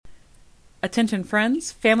Attention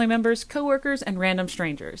friends, family members, coworkers, and random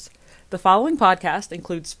strangers. The following podcast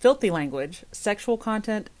includes filthy language, sexual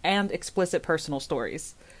content, and explicit personal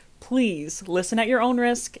stories. Please listen at your own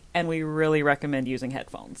risk, and we really recommend using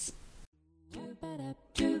headphones.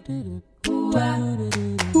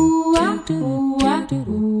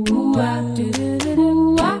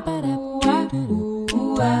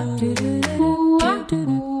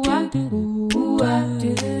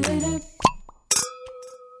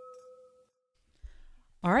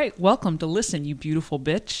 All right, welcome to Listen, You Beautiful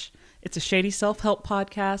Bitch. It's a shady self-help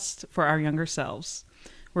podcast for our younger selves.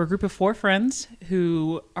 We're a group of 4 friends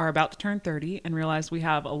who are about to turn 30 and realize we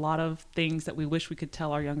have a lot of things that we wish we could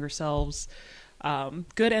tell our younger selves.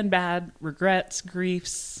 Good and bad, regrets,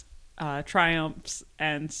 griefs, triumphs.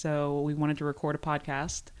 And so we wanted to record a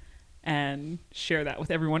podcast and share that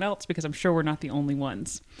with everyone else because I'm sure we're not the only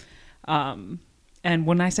ones. And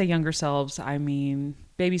when I say younger selves, I mean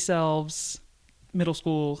baby selves, middle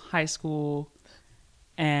school, high school,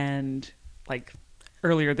 and like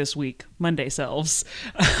earlier this week, Monday selves.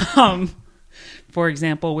 For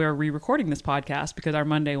example, we're re-recording this podcast because our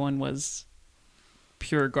Monday one was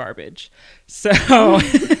pure garbage. So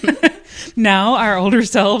now our older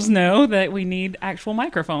selves know that we need actual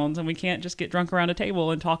microphones and we can't just get drunk around a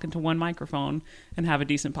table and talk into one microphone and have a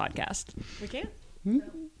decent podcast. We can.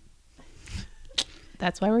 Mm-hmm.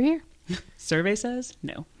 That's why we're here. Survey says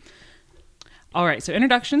no. All right, so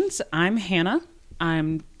introductions. I'm Hannah.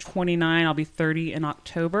 I'm 29. I'll be 30 in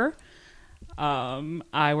October.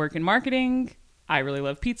 I work in marketing. I really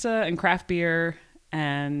love pizza and craft beer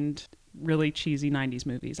and really cheesy 90s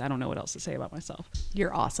movies. I don't know what else to say about myself.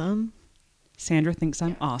 You're awesome. Sandra thinks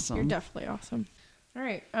I'm awesome. You're definitely awesome. All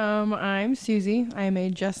right. I'm Susie. I am a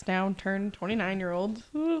just now turned 29-year-old.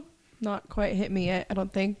 Not quite hit me yet, I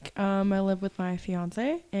don't think. I live with my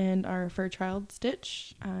fiance and our fur child,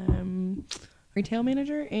 Stitch. I'm retail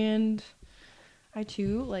manager, and I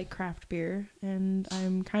too like craft beer, and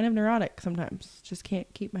I'm kind of neurotic sometimes. Just can't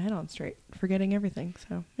keep my head on straight, forgetting everything.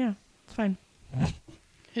 So yeah, it's fine.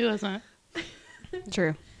 Who isn't?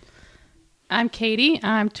 True. I'm Katie.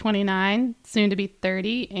 I'm 29, soon to be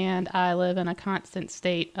 30, and I live in a constant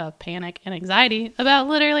state of panic and anxiety about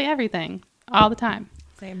literally everything, all the time.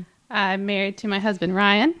 Same. I'm married to my husband,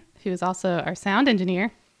 Ryan, who is also our sound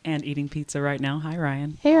engineer. And eating pizza right now. Hi,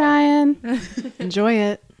 Ryan. Hey, Ryan. Enjoy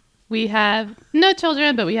it. We have no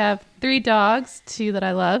children, but we have 3 dogs, 2 that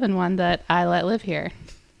I love and 1 that I let live here.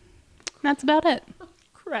 That's about it.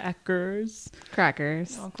 Crackers.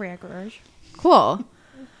 Crackers. Oh, crackers. Cool.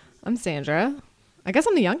 I'm Sandra. I guess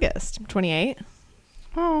I'm the youngest. I'm 28.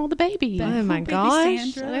 Oh, the baby. Oh my baby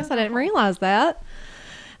gosh. Sandra. I guess I didn't realize that.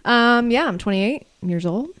 Yeah, I'm 28 years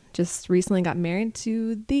old. Just recently got married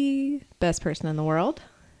to the best person in the world.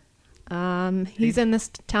 He's in this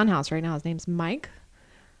townhouse right now. His name's Mike.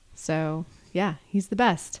 So yeah, he's the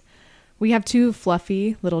best. We have 2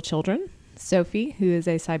 fluffy little children, Sophie, who is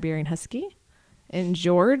a Siberian Husky, and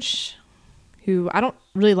George, who I don't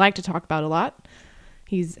really like to talk about a lot.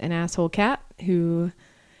 He's an asshole cat who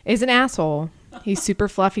is an asshole. He's super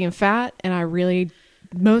fluffy and fat, and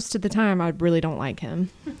most of the time, I really don't like him.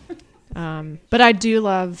 But I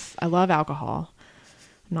love alcohol.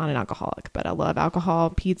 I'm not an alcoholic, but I love alcohol,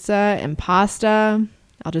 pizza, and pasta.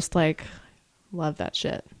 I'll just love that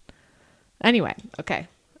shit. Anyway, okay.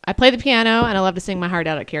 I play the piano and I love to sing my heart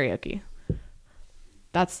out at karaoke.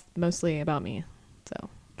 That's mostly about me. So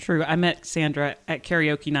True. I met Sandra at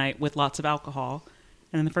karaoke night with lots of alcohol.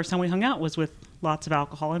 And then the first time we hung out was with lots of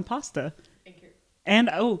alcohol and pasta. And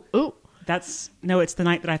it's the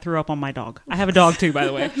night that I threw up on my dog. I have a dog too, by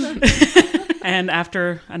the way. And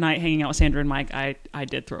after a night hanging out with Sandra and Mike, I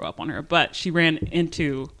did throw up on her. But she ran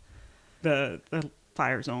into the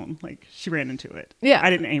fire zone. She ran into it. Yeah. I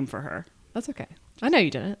didn't aim for her. that's okay. I know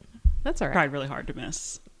you didn't. That's all right. Tried really hard to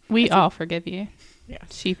miss. We all forgive you. Yeah.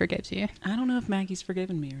 She forgives you. I don't know if Maggie's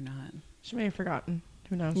forgiven me or not. She may have forgotten.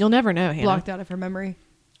 Who knows? You'll never know, Hannah. Blocked out of her memory.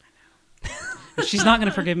 She's not going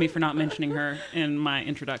to forgive me for not mentioning her in my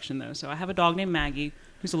introduction, though. So I have a dog named Maggie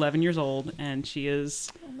who's 11 years old, and she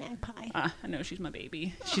is... Oh, magpie. I know, she's my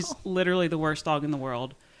baby. She's literally the worst dog in the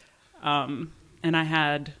world. And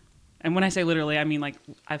when I say literally, I mean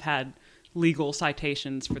I've had legal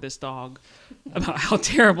citations for this dog about how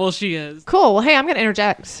terrible she is. Cool. Well, hey, I'm going to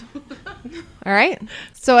interject. All right.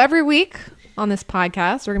 So every week on this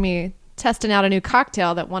podcast, we're going to be testing out a new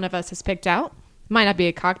cocktail that one of us has picked out. Might not be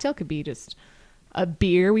a cocktail. Could be just a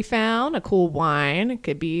beer we found, a cool wine. It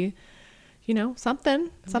could be,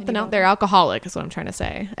 something out there. Alcoholic is what I'm trying to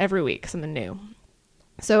say. Every week, something new.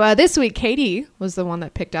 So this week, Katie was the one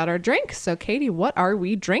that picked out our drink. So Katie, what are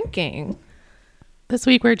we drinking? This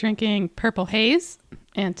week we're drinking Purple Haze.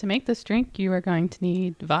 And to make this drink, you are going to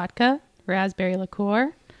need vodka, raspberry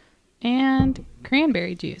liqueur, and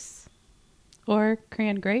cranberry juice. Or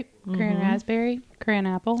cran grape, cran raspberry, cran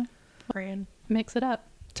apple. Cran. Mix it up.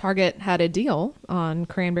 Target had a deal on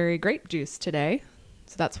cranberry grape juice today,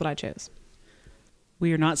 so that's what I chose.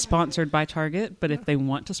 We are not sponsored by Target, but if they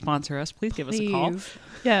want to sponsor us, please give us a call.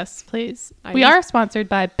 Yes, please. I We just- are sponsored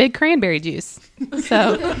by Big Cranberry Juice.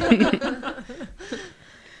 So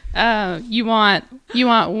you want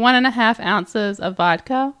 1.5 ounces of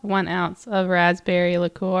vodka, 1 ounce of raspberry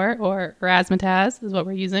liqueur or razzmatazz is what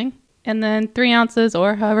we're using, and then 3 ounces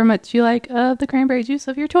or however much you like of the cranberry juice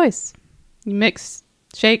of your choice. You mix,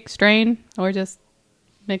 shake, strain, or just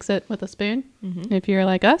mix it with a spoon if you're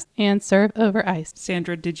like us, and serve over ice.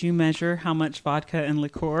 Sandra, did you measure how much vodka and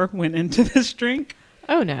liqueur went into this drink?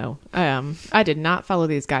 Oh no, I did not follow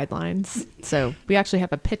these guidelines. So we actually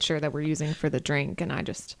have a pitcher that we're using for the drink, and I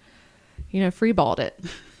just, freeballed it,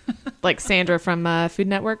 like Sandra from Food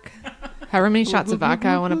Network. However many shots of vodka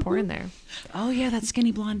I want to pour in there. Oh, yeah, that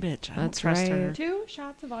skinny blonde bitch. I don't That's trust her. right. 2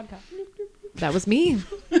 shots of vodka. That was me.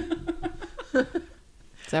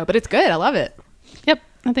 So, but it's good. I love it. Yep,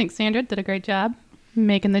 I think Sandra did a great job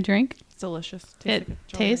making the drink. It's delicious. It like a Jolly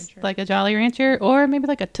tastes Rancher. like a Jolly Rancher or maybe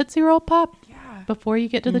like a Tootsie Roll Pop Yeah. before you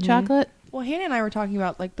get to the chocolate. Well, Hannah and I were talking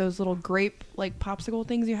about like those little grape like popsicle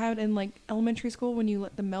things you had in like elementary school when you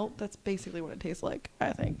let them melt. That's basically what it tastes like,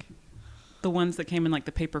 I think. The ones that came in like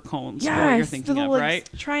the paper cones. Yes, What you're thinking the of, little, right?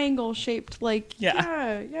 like, triangle shaped like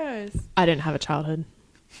Yeah. yes. I didn't have a childhood.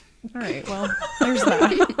 All right, well, there's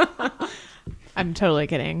that. I'm totally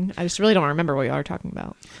kidding. I just really don't remember what y'all are talking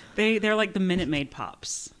about. They're like the Minute Maid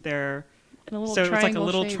Pops. They're In a little so it's like a triangle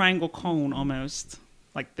little shape. triangle cone almost.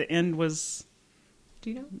 Like the end was.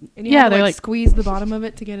 Do you know? And you Yeah, had to, they're like like- squeeze the bottom of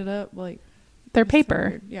it to get it up, like They're it's so paper.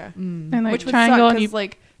 weird. Yeah. And like Which would triangle suck and you because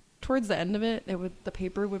like towards the end of it, the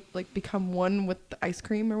paper would like become one with the ice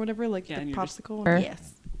cream or whatever, like Yeah, the and you're just- popsicle. Sure.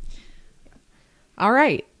 Yes. All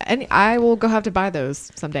right. And I will go have to buy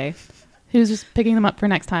those someday. who's just picking them up for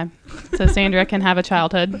next time so Sandra can have a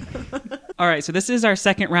childhood. All right, so this is our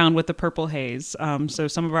second round with the Purple Haze. So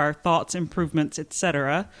some of our thoughts, improvements,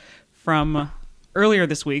 etc. from earlier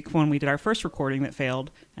this week when we did our first recording that failed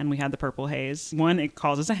and we had the Purple Haze. One, it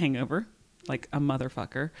causes a hangover, like a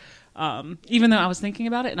motherfucker. Even though I was thinking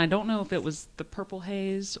about it, and I don't know if it was the Purple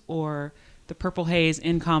Haze or the Purple Haze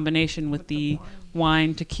in combination with the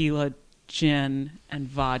wine, tequila, gin, and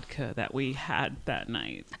vodka that we had that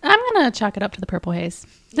night. I'm going to chalk it up to the Purple Haze.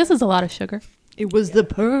 This is a lot of sugar. It was the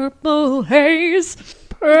purple haze.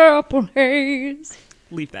 Purple haze.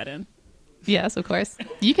 Leave that in. Yes, of course.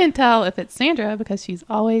 You can tell if it's Sandra because she's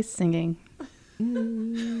always singing.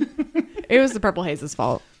 It was the purple haze's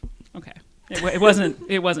fault. Okay. It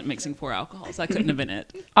wasn't mixing 4 alcohols. That couldn't have been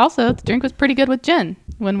it. Also, the drink was pretty good with gin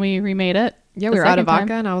when we remade it. Yeah, the we were out of second time.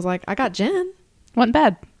 vodka, and I was like, I got gin. Wasn't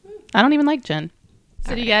bad. I don't even like gin.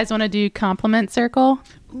 So do you guys want to do compliment circle?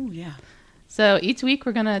 Ooh, yeah. So each week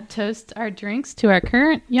we're going to toast our drinks to our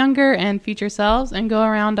current, younger, and future selves and go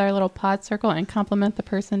around our little pod circle and compliment the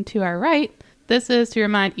person to our right. This is to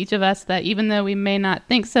remind each of us that even though we may not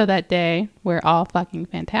think so that day, we're all fucking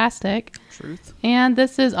fantastic. Truth. And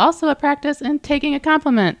this is also a practice in taking a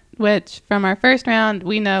compliment, which from our first round,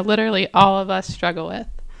 we know literally all of us struggle with.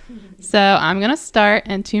 So I'm going to start,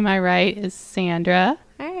 and to my right is Sandra.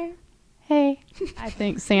 Hey. Hey. I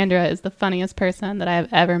think Sandra is the funniest person that I have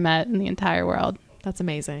ever met in the entire world. That's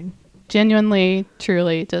amazing. Genuinely,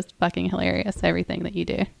 truly, just fucking hilarious, everything that you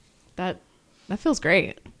do. That feels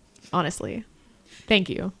great, honestly. Thank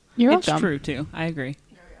you. You're It's welcome. true, too. I agree.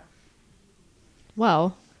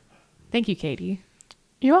 Well, thank you, Katie.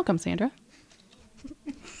 You're welcome, Sandra.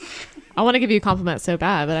 I want to give you a compliment so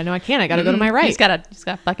bad, but I know I can't. I got to go to my right. You just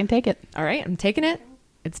gotta fucking take it. All right, I'm taking it.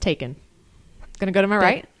 It's taken. Gonna go to my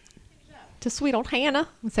right. To sweet old Hannah.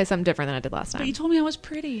 Let's say something different than I did last But time. you told me I was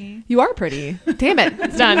pretty. You are pretty. Damn it.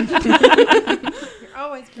 It's done. You're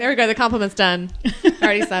always There we go. The compliment's done. I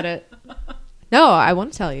already said it. No, I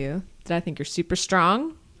want to tell you that I think you're super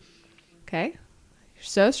strong. Okay? You're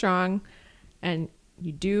so strong. And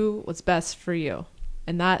you do what's best for you.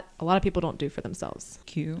 And that a lot of people don't do for themselves.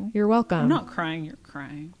 Cute. You're welcome. I'm not crying. You're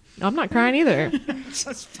crying. I'm not crying either.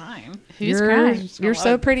 That's fine. Who's you're, crying? You're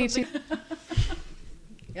so pretty too.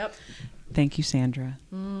 Yep. Thank you, Sandra.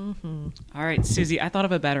 Mm-hmm. All right, Susie, I thought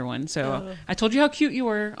of a better one. So I told you how cute you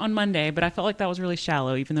were on Monday, but I felt like that was really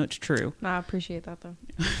shallow, even though it's true. Nah, I appreciate that though.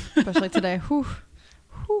 Especially today. Whew.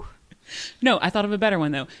 Whew. No, I thought of a better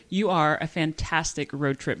one, though. You are a fantastic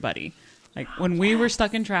road trip buddy. Like when we were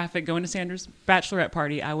stuck in traffic going to Sandra's bachelorette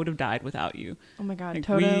party, I would have died without you. Oh my God, Like,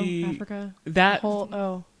 Toto, we- Africa. That The whole,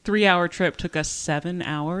 oh, 3-hour trip took us 7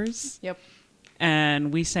 hours, yep.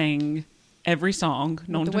 and we sang every song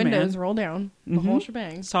known The to windows man. roll down. The Mhm. whole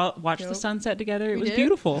shebang. Watched the Yep. sunset together. It We was did.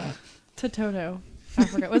 beautiful. To Toto,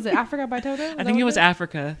 Africa. Was it Africa by Toto? I think it was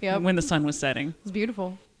Africa Yep. when the sun was setting. It was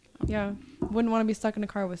beautiful. Yeah. Wouldn't want to be stuck in a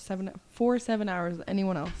car with 7 hours with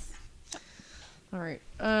anyone else. All right.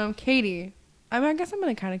 Katie, I guess I'm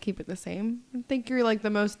going to kind of keep it the same. I think you're like the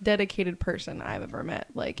most dedicated person I've ever met,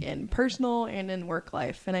 like in personal and in work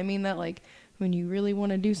life. And I mean that like when you really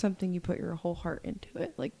want to do something, you put your whole heart into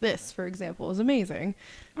it. Like this, for example, is amazing.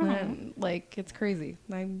 And like, it's crazy.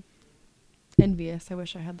 I'm envious. I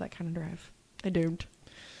wish I had that kind of drive. I don't.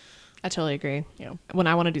 I totally agree. Yeah. When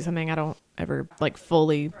I want to do something, I don't ever like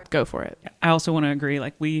fully go for it. I also want to agree.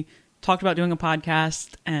 Like we talked about doing a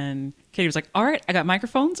podcast, and Katie was like, "All right, I got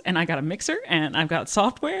microphones and I got a mixer and I've got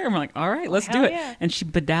software." And we're like, "All right, let's do Hell it." yeah. And she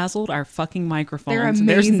bedazzled our fucking microphones. They're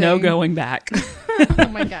There's no amazing. going back. Oh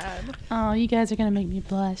my God. Oh, you guys are going to make me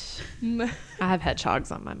blush. I have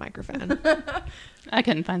hedgehogs on my microphone. I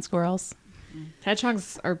couldn't find squirrels.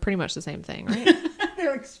 Hedgehogs are pretty much the same thing, right?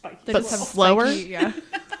 They're like spiky. But slower? Yeah.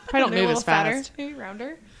 Probably don't move as fast. Maybe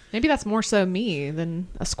rounder. Maybe that's more so me than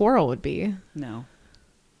a squirrel would be. No,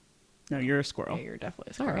 you're a squirrel. Yeah, you're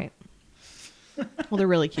definitely a All squirrel. right. Well, they're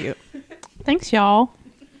really cute. Thanks, y'all.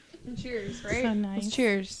 And cheers, right? So nice. Let's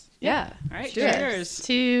cheers. Yeah. All right, Cheers. cheers.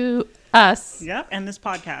 To us. Yep, and this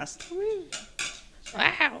podcast.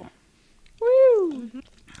 Wow. Woo!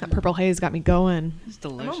 That purple haze got me going. It's I'm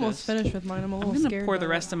delicious. almost finished with mine. I'm a I'm little gonna scared. pour the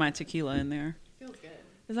about rest of my tequila in there. it.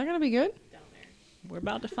 Is that gonna be good? We're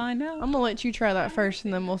about to find out. I'm gonna let you try that first,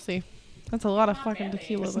 and then we'll see. That's a lot of fucking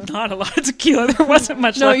tequila. It's Though. not a lot of tequila. There wasn't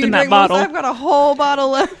much No, left you in that drink most. bottle. I've got a whole bottle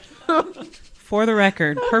left. For the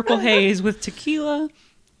record, purple haze with tequila,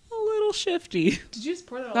 a little shifty. Did you just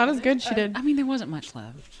pour that Not as good. She did. I mean, there wasn't much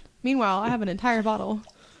left. Meanwhile, I have an entire bottle.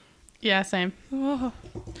 Yeah, same. Oh.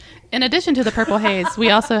 In addition to the purple haze, we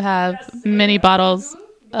also have many bottles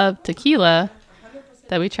of tequila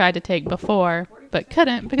that we tried to take before, but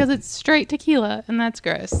couldn't because it's straight tequila, and that's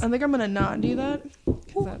gross. I think I'm gonna not do that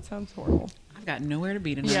because that sounds horrible. I've got nowhere to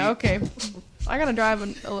be tonight. Yeah. Okay. I gotta drive a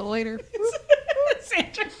little later.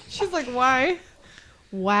 Sandra. She's like, why?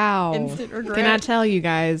 Wow. Instant regret. Can I tell you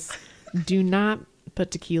guys, do not put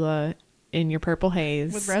tequila in your purple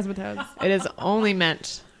haze. With razzmatazz. It is only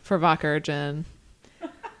meant for vodka or gin.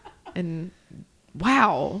 And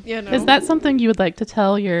wow. Yeah. No. Is that something you would like to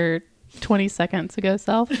tell your 20 seconds ago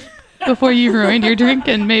self before you ruined your drink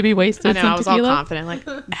and maybe I wasted know, some I was all tequila? confident. Like,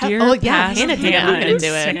 Dear oh, yeah, past hand it to me. I'm Hannah going to and do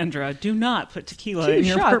it. Sandra, do not put tequila 2 in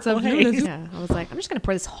your shots purple of haze. Luna's- Yeah, I was like, I'm just going to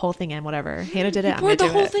pour this whole thing in, whatever. Hannah did it. I'm Poured going the to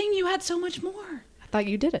do whole it. thing. You had so much more. I thought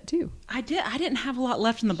you did it too. I did. I didn't have a lot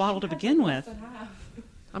left in the bottle to begin with.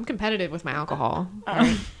 I'm competitive with my alcohol.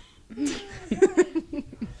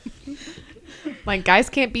 Like, guys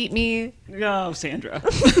can't beat me. Oh, Sandra.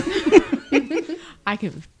 I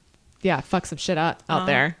can, yeah, fuck some shit up out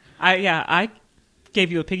there. I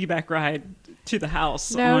gave you a piggyback ride to the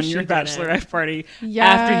house No, on she your didn't. bachelorette party after you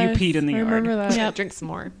Yes, peed in the I yard. remember that. Yeah. Drink some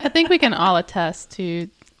more. I think we can all attest to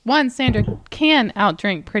one, Sandra can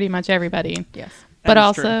outdrink pretty much everybody, Yes. but That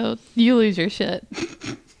is true. also you lose your shit.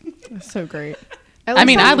 That's so great. I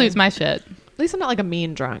mean, I lose my shit. At least I'm not like a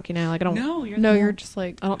mean drunk, you know? Like, I don't, No, you're No, not. you're just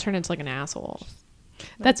like I don't turn into like an asshole.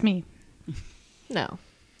 That's me. No.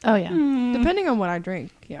 Oh yeah. depending on what I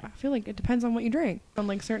drink. Yeah, I feel like it depends on what you drink. On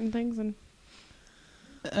like certain things and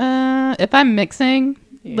If I'm mixing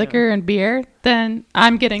Yeah. liquor and beer, then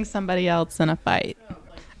I'm getting somebody else in a fight.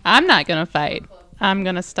 I'm not gonna fight. I'm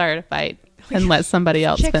gonna start a fight and let somebody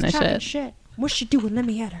else Chick's finish talking it. Shit. What's she doing? Let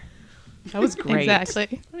me at her. That was great. Exactly.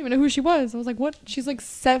 I don't even know who she was. I was like, what? She's like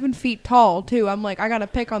 7 feet tall too. I'm like, I gotta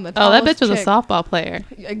pick on the Oh, that tallest bitch was a chick. softball player.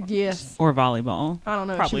 Yes. Or volleyball. I don't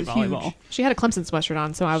know. Probably she was volleyball. Huge. She had a Clemson sweatshirt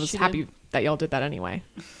on, so I was She happy did. that y'all did that anyway.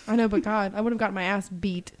 I know, but God, I would have got my ass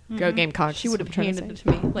beat. Go Gamecocks. She would have I'm trying to handed say.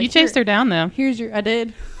 it to me. Like, You chased her down though. Here's your. I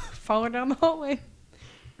did. Follow her down the hallway.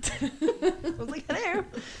 I was like,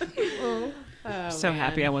 hello. Oh, So man.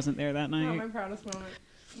 happy I wasn't there that Not night. my proudest moment.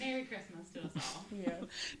 Merry Christmas to us all. Yeah.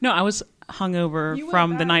 No, I was hungover You went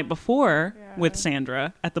from the back. night before Yeah. with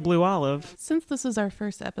Sandra at the Blue Olive. Since this is our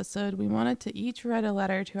first episode, we wanted to each write a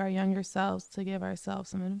letter to our younger selves to give ourselves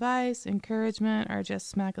some advice, encouragement, or just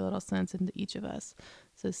smack a little sense into each of us.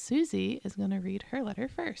 So Susie is going to read her letter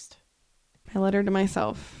first. My letter to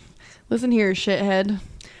myself. Listen here, shithead.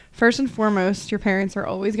 First and foremost, your parents are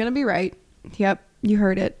always going to be right. Yep, you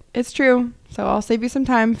heard it. It's true. So I'll save you some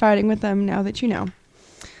time fighting with them now that you know.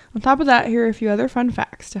 On top of that, here are a few other fun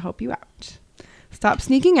facts to help you out. Stop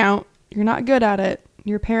sneaking out. You're not good at it.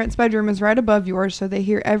 Your parents' bedroom is right above yours, so they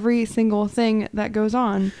hear every single thing that goes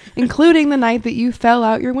on, including the night that you fell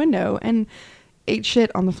out your window and ate shit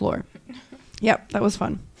on the floor. Yep, that was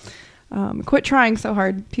fun. Quit trying so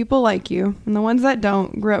hard. People like you, and the ones that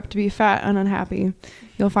don't grew up to be fat and unhappy.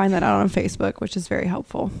 You'll find that out on Facebook, which is very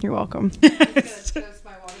helpful. You're welcome.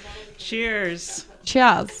 Cheers.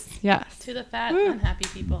 Cheers. Yes. To the fat, unhappy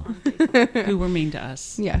people on Facebook. Who were mean to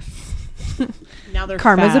us. Yes. Now they're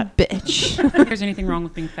Karma's fat. a bitch. I don't think there's anything wrong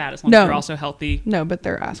with being fat as long No. as you're also healthy. No, but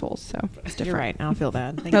they're assholes, so it's You're different. right. I don't feel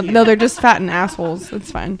bad. Thank No, you. no, they're just fat and assholes.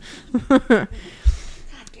 It's fine. God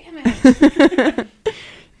damn it.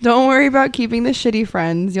 Don't worry about keeping the shitty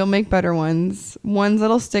friends. You'll make better ones. Ones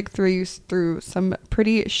that'll stick through you through some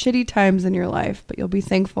pretty shitty times in your life, but you'll be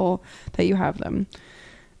thankful that you have them.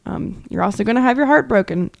 You're also going to have your heart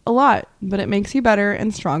broken a lot, but it makes you better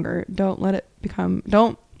and stronger. Don't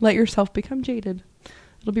let yourself become jaded.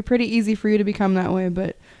 It'll be pretty easy for you to become that way,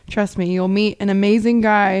 but trust me, you'll meet an amazing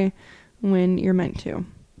guy when you're meant to.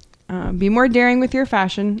 Be more daring with your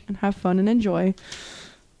fashion and have fun and enjoy.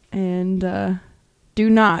 And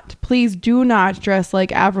please do not dress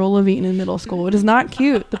like Avril Lavigne in middle school. It is not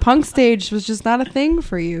cute. The punk stage was just not a thing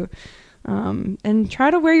for you. And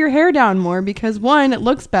try to wear your hair down more because 1, it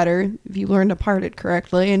looks better if you learn to part it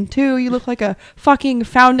correctly, and 2, you look like a fucking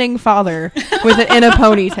founding father with it in a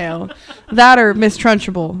ponytail. That or Miss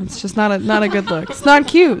Trunchbull. It's just not a good look. It's not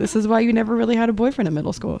cute. This is why you never really had a boyfriend in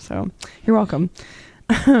middle school. So you're welcome.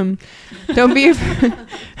 Don't be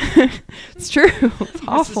it's true. It's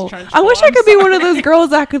awful. I wish I could be one of those girls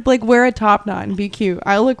that could like wear a top knot and be cute.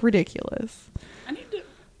 I look ridiculous. I need to.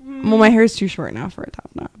 Well, my hair's too short now for a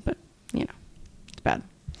top knot, but you know, it's bad.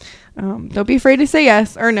 Don't be afraid to say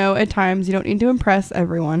yes or no at times. You don't need to impress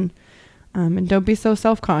everyone. And don't be so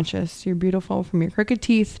self-conscious. You're beautiful from your crooked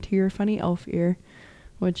teeth to your funny elf ear,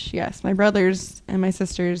 which, yes, my brothers and my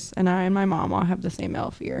sisters and I and my mom all have the same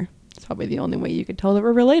elf ear. It's probably the only way you could tell that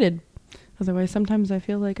we're related. Otherwise, sometimes I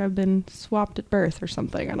feel like I've been swapped at birth or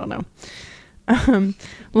something. I don't know.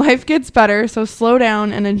 Life gets better, so slow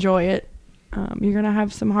down and enjoy it. You're going to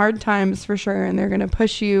have some hard times for sure, and they're going to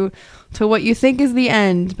push you to what you think is the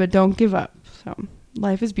end, but don't give up. So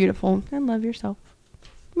life is beautiful, and love yourself.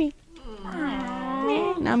 Me.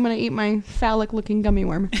 Now I'm going to eat my phallic-looking gummy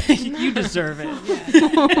worm. You deserve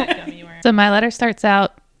it. So my letter starts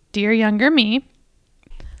out, Dear younger me,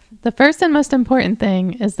 the first and most important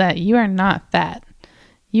thing is that you are not fat.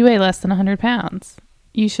 You weigh less than 100 pounds.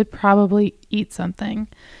 You should probably eat something.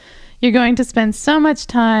 You're going to spend so much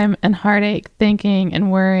time and heartache thinking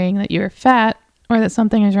and worrying that you are fat or that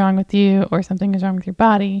something is wrong with you or something is wrong with your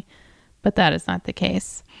body, but that is not the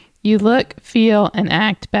case. You look, feel, and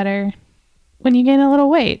act better when you gain a little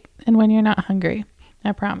weight and when you're not hungry.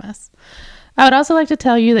 I promise. I would also like to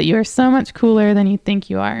tell you that you are so much cooler than you think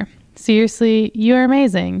you are. Seriously, you are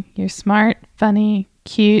amazing. You're smart, funny,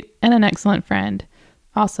 cute, and an excellent friend.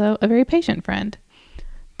 Also, a very patient friend.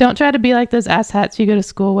 Don't try to be like those asshats you go to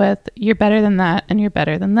school with. You're better than that, and you're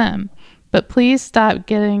better than them. But please stop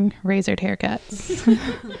getting razored haircuts.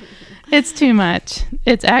 It's too much.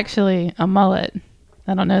 It's actually a mullet.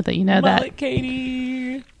 I don't know that you know Mullet, that.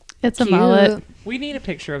 Katie. It's a Cute. mullet. We need a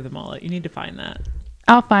picture of the mullet. You need to find that.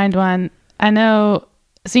 I'll find one. I know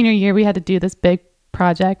senior year we had to do this big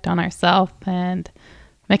project on ourselves, and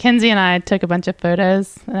Mackenzie and I took a bunch of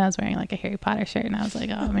photos, and I was wearing like a Harry Potter shirt, and I was like,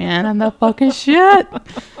 oh man, I'm the fucking shit.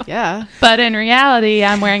 Yeah. But in reality,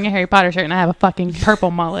 I'm wearing a Harry Potter shirt and I have a fucking purple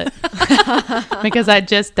mullet because I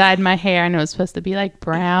just dyed my hair and it was supposed to be like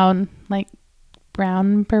brown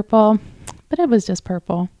purple, but it was just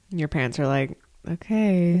purple. Your parents are like,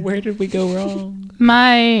 okay. Where did we go wrong?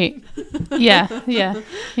 My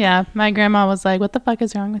grandma was like, what the fuck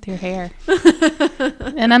is wrong with your hair?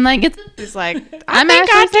 And I'm like, It's like, I'm think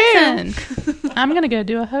Ashley I do. Simpson. I'm gonna go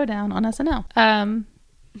do a hoedown on SNL.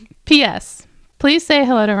 P.S. Please say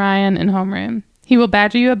hello to Ryan in homeroom. He will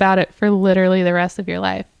badger you about it for literally the rest of your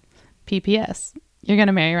life. P.P.S. You're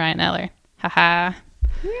gonna marry Ryan Eller. Haha.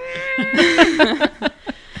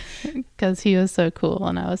 Because he was so cool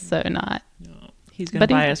and I was so not. No, he's going to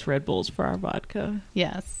buy us Red Bulls for our vodka.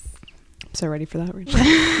 Yes. I'm so ready for that, Rachel.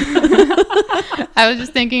 I was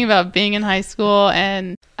just thinking about being in high school,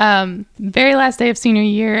 and very last day of senior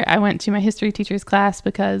year, I went to my history teacher's class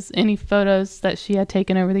because any photos that she had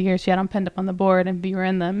taken over the years, she had them pinned up on the board, and if you were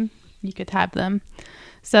in them, you could tab them.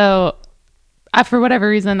 So for whatever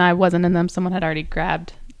reason, I wasn't in them. Someone had already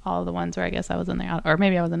grabbed all of the ones where I guess I was in there, or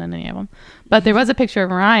maybe I wasn't in any of them. But there was a picture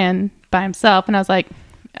of Ryan by himself, and I was like,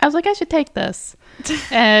 I should take this.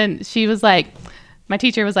 And she was like, my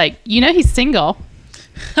teacher was like, he's single.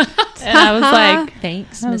 And I was like,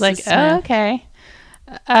 Thanks, I was Mrs. like, Smith. oh, okay.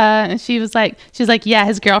 And she was like, yeah,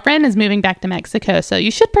 his girlfriend is moving back to Mexico, so you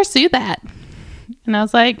should pursue that. And I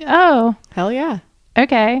was like, oh, Hell yeah.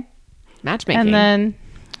 okay. Matchmaking. And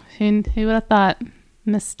then who would have thought,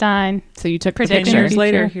 Miss Stein? so you took the Predicting picture. Years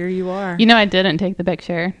later, Picture. here you are. I didn't take the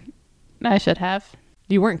picture. I should have.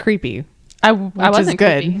 You weren't creepy. I is wasn't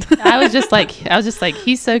good. creepy. I was just like,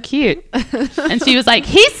 he's so cute. And she was like,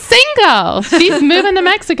 he's single. She's moving to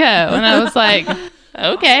Mexico. And I was like,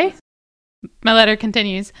 okay. My letter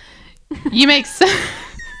continues. You make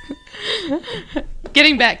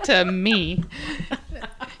getting back to me.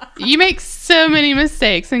 You make so many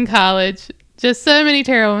mistakes in college. Just so many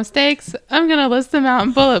terrible mistakes. I'm going to list them out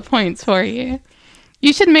in bullet points for you.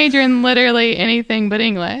 You should major in literally anything but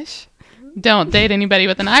English. Don't date anybody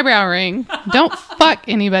with an eyebrow ring. Don't fuck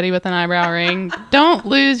anybody with an eyebrow ring. Don't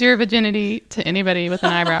lose your virginity to anybody with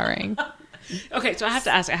an eyebrow ring. Okay, so I have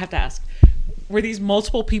to ask. Were these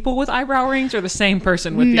multiple people with eyebrow rings or the same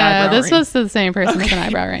person with the eyebrow ring? No, this was the same person with an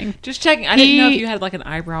eyebrow ring. Just checking. I didn't know if you had like an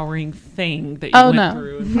eyebrow ring thing that you went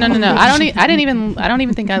through. No. I don't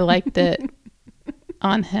even think I liked it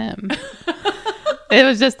on him. It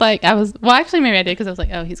was just like actually maybe I did because I was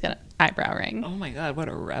like, oh, he's got an eyebrow ring. Oh my god, what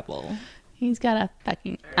a rebel. He's got a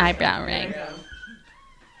fucking eyebrow ring.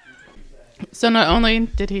 So not only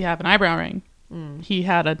did he have an eyebrow ring, he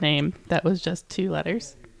had a name that was just 2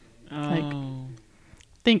 letters. Oh.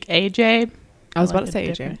 Think AJ. I was about to a say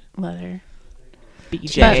AJ. different letter.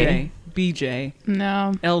 BJ. BJ.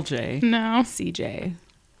 No. LJ. No. CJ.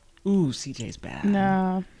 Ooh, CJ's bad.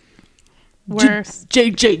 No. Worse.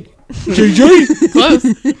 JJ. JJ. Close.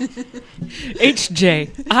 HJ.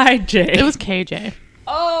 IJ. It was KJ.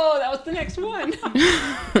 Oh, that was the next one.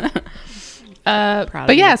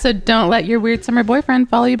 But yeah, so don't let your weird summer boyfriend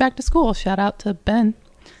follow you back to school. Shout out to Ben.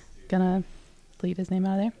 Gonna leave his name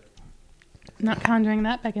out of there. Not conjuring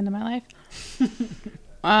that back into my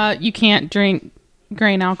life. You can't drink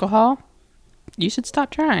grain alcohol. You should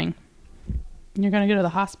stop trying. You're gonna go to the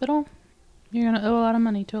hospital. You're gonna owe a lot of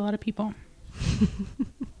money to a lot of people.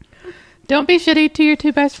 Don't be shitty to your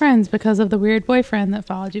 2 best friends because of the weird boyfriend that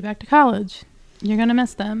followed you back to college. You're gonna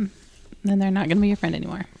miss them. Then they're not gonna be your friend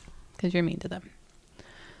anymore because you're mean to them.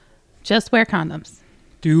 Just wear condoms.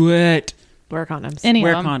 Do it. Wear condoms.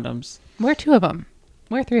 Wear of them. condoms. Wear 2 of them.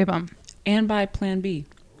 Wear 3 of them. And buy Plan B.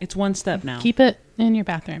 It's one step now. Keep it in your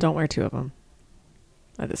bathroom. Don't wear 2 of them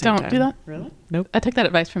at the same Don't time. do that. Really? Nope. I took that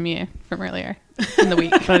advice from you from earlier in the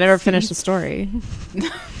week. But I never finished the story.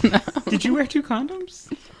 Did you wear 2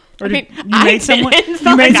 condoms? Or I mean, did you I made someone, didn't. It's you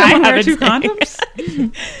not made like I someone wear have 2 a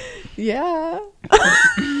condoms? Yeah.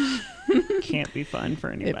 Can't be fun for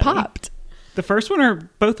anybody. It popped. The first one or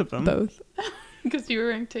both of them? Both. Because you were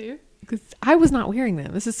wearing 2. Because I was not wearing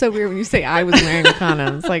them. This is so weird when you say I was wearing the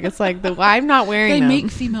condoms. Like, it's like, I'm not wearing They them. make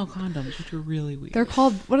female condoms, which are really weird. They're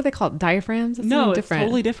called, what are they called? Diaphragms? That's no, something it's different.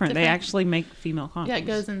 totally different. They actually make female condoms. Yeah, it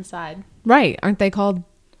goes inside. Right. Aren't they called?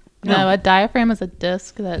 No, a diaphragm is a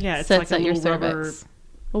disc that Yeah, it's sits like a at your little rubber- cervix.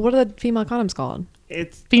 Well, what are the female condoms called?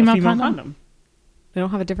 It's Female a female condom? condom. They don't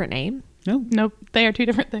have a different name? No. Nope, they are 2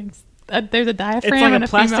 different things. There's a diaphragm It's like and a a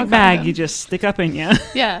female plastic bag condom. you just stick up in you.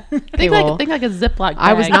 Yeah, Hey, well, think like a Ziploc bag.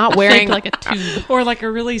 I was not wearing- shaped like a tube. Or like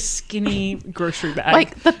a really skinny grocery bag.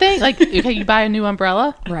 Like the thing, like okay, you buy a new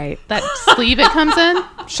umbrella. Right. That sleeve it comes in.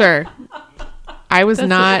 Sure. I was That's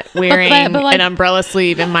not it. wearing But like- an umbrella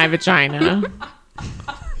sleeve in my vagina.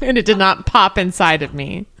 And it did not pop inside of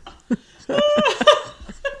me.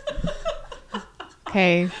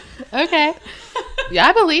 Okay. Okay. Yeah,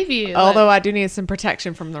 I believe you. Although I do need some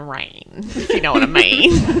protection from the rain, if you know what I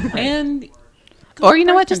mean. and or you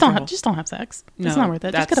know what? Just control. don't have sex. No, It's not worth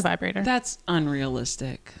it. Just get a that's- vibrator. That's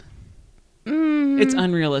unrealistic. It's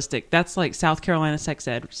unrealistic. That's like South Carolina sex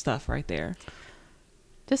ed stuff right there.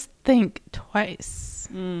 Just think twice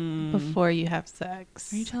before you have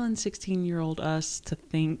sex. Are you telling 16-year-old us to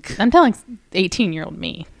think? I'm telling 18-year-old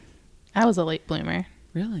me. I was a late bloomer.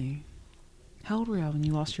 Really? How old were you when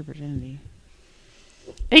you lost your virginity?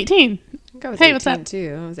 18. I was Hey, what's up?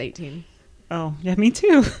 too. I was 18. Oh, yeah, me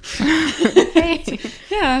too.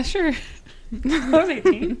 Yeah, sure. I was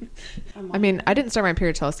 18. I mean, I didn't start my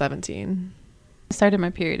period till I was 17. I started my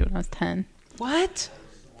period when I was 10. What?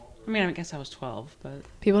 I mean, I guess I was 12, but...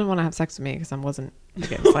 People didn't want to have sex with me because I wasn't.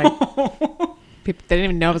 Like, it was like people, they didn't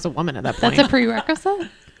even know I was a woman at that point. That's a prerequisite?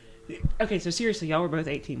 Okay, so seriously, y'all were both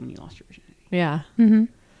 18 when you lost your virginity. Yeah. Mm-hmm.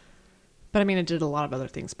 But I mean, I did a lot of other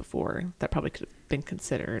things before that probably could have been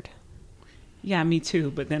considered. Yeah, me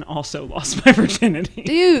too, but then also lost my virginity.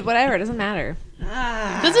 Dude, whatever. It doesn't matter.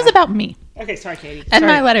 This is about me. Okay, sorry, Katie. And Sorry.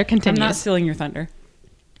 my letter I'm not continues. stealing your thunder.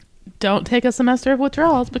 don't take a semester of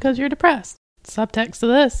withdrawals because you're depressed. Subtext to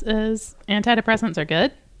this is antidepressants are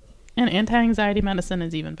good and anti-anxiety medicine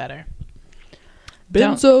is even better.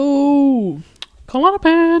 Benzo.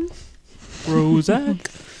 Klonopin.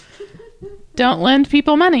 Prozac. Don't lend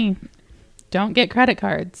people money. Don't get credit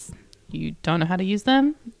cards. You don't know how to use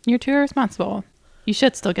them. You're too irresponsible. You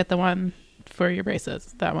should still get the one for your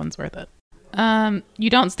braces. That one's worth it. You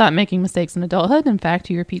don't stop making mistakes in adulthood. In fact,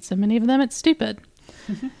 you repeat so many of them, it's stupid.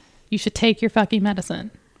 You should take your fucking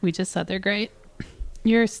medicine. We just said they're great.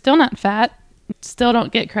 You're still not fat. Still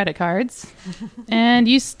don't get credit cards. And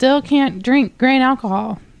you still can't drink grain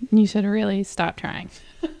alcohol. You should really stop trying.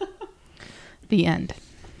 The end.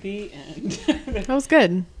 The end. That was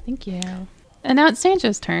good. Thank you. And now it's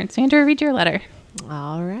Sandra's turn. Sandra, read your letter.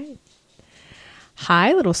 All right.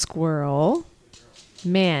 Hi, little squirrel.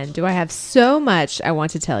 Man, do I have so much I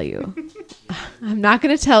want to tell you. I'm not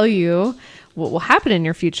going to tell you what will happen in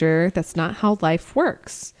your future. That's not how life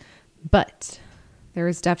works. But there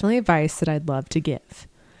is definitely advice that I'd love to give.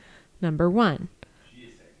 Number 1,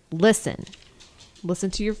 listen.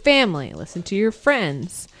 Listen to your family. Listen to your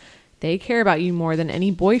friends. They care about you more than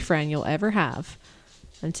any boyfriend you'll ever have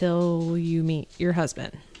until you meet your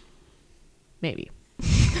husband. Maybe.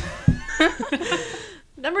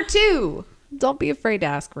 Number 2, don't be afraid to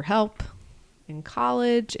ask for help. In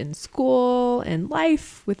college, in school, in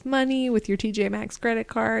life, with money, with your TJ Maxx credit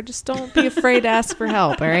card. Just don't be afraid to ask for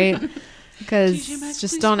help, all right? Because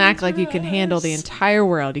just don't act like you can handle the entire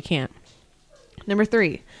world. You can't. Number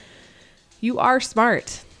 3, you are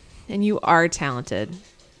smart and you are talented.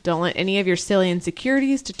 Don't let any of your silly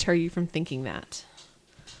insecurities deter you from thinking that.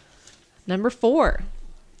 Number 4,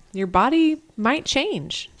 your body might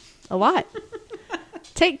change a lot.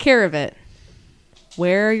 Take care of it.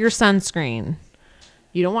 Wear your sunscreen.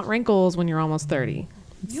 You don't want wrinkles when you're almost 30.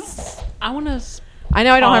 I want to. I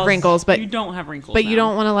know I don't have wrinkles, but you don't have wrinkles. But you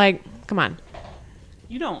don't want to come on.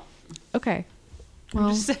 You don't. Okay. I'm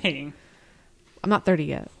Well, just saying. I'm not 30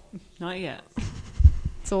 yet. Not yet.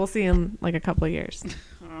 So we'll see in like a couple of years.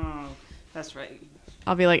 Oh, that's right.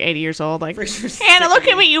 I'll be like 80 years old. Like, Fraser's Hannah, look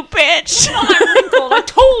sick at me, you bitch. I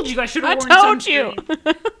told you I should have worn told you.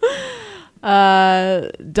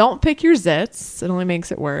 sunscreen. Don't pick your zits. It only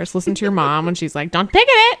makes it worse. Listen to your mom when she's like, don't pick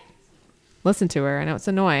at it. Listen to her. I know it's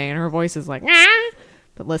annoying. And her voice is like, ah,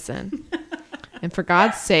 but listen. And for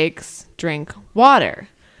God's sakes, drink water.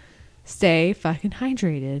 Stay fucking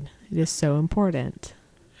hydrated. It is so important.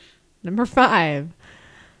 Number 5.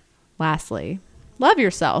 Lastly, love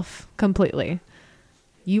yourself completely.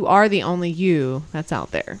 You are the only you that's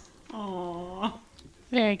out there. Aww.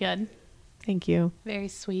 Very good. Thank you. Very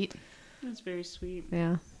sweet. That's very sweet.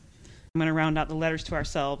 Yeah. I'm going to round out the letters to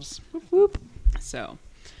ourselves. Whoop, whoop. So,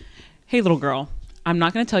 hey, little girl. I'm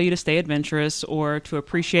not going to tell you to stay adventurous or to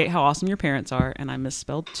appreciate how awesome your parents are. And I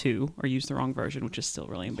misspelled 2 or used the wrong version, which is still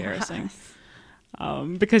really embarrassing.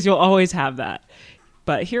 Because you'll always have that.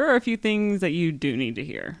 But here are a few things that you do need to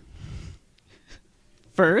hear.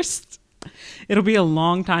 First, it'll be a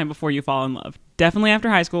long time before you fall in love. Definitely after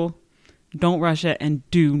high school. Don't rush it and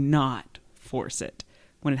do not force it.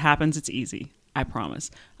 When it happens, it's easy. I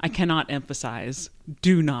promise. I cannot emphasize,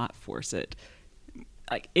 do not force it.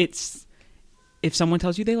 Like, it's, if someone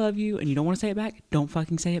tells you they love you and you don't want to say it back, don't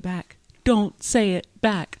fucking say it back. Don't say it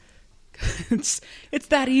back. It's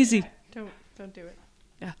that easy. Don't do it.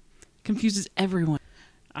 Yeah. Confuses everyone.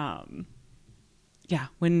 Yeah,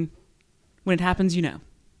 when it happens, you know.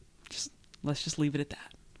 Let's just leave it at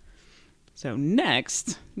that. So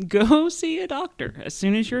next, go see a doctor. As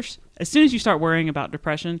soon as you start worrying about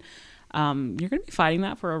depression, you're going to be fighting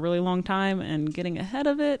that for a really long time, and getting ahead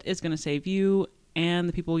of it is going to save you and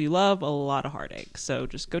the people you love a lot of heartache. So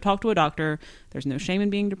just go talk to a doctor. There's no shame in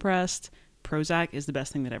being depressed. Prozac is the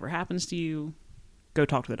best thing that ever happens to you. Go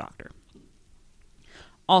talk to the doctor.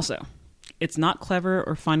 Also, it's not clever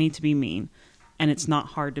or funny to be mean, and it's not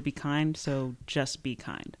hard to be kind, so just be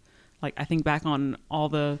kind. Like, I think back on all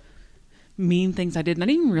the mean things I did, and I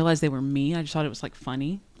didn't even realize they were mean. I just thought it was, like,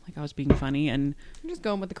 funny. Like, I was being funny, and... You're just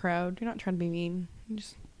going with the crowd. You're not trying to be mean. You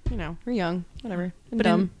just, we're young. Whatever. And but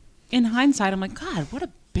dumb. In hindsight, I'm like, God, what a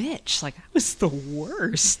bitch. Like, I was the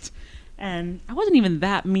worst. And I wasn't even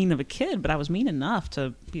that mean of a kid, but I was mean enough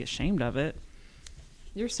to be ashamed of it.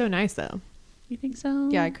 You're so nice, though. You think so?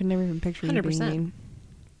 Yeah, I could never even picture you being 100%. mean.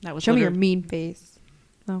 That was Show me your literally- mean face.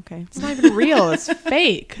 Okay. It's not even real. It's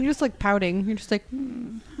fake. You're just like pouting. You're just like,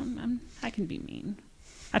 I can be mean.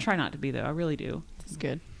 I try not to be, though. I really do. this is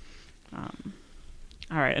good.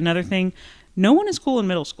 All right, another thing. No one is cool in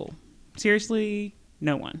middle school. Seriously,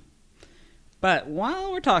 no one. But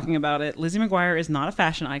while we're talking about it, Lizzie McGuire is not a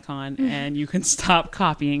fashion icon, and you can stop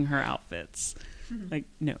copying her outfits. Like,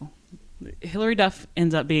 no. Hilary Duff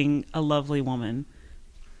ends up being a lovely woman.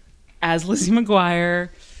 As Lizzie McGuire,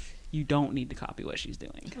 you don't need to copy what she's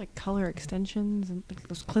doing. Like color extensions and like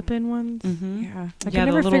those clip-in ones. Mhm. Yeah, I Yeah, can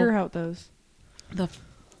never the figure out those. The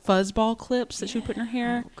fuzzball clips that she would put in her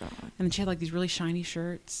hair. Oh god. And then she had like these really shiny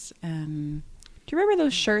shirts and Do you remember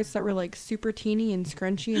those shirts that were like super teeny and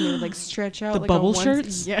scrunchy and they would like stretch out? The like bubble a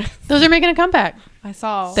shirts? Yeah, Those are making a comeback. I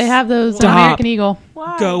saw. They have those on Stop. American Eagle.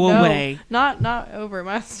 Why? go No, away. Not over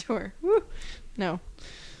my store. Woo. No.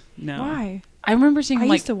 No. Why? I remember seeing I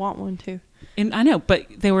like used to want one too. I know, but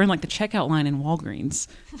they were in like the checkout line in Walgreens.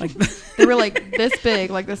 Like They were like this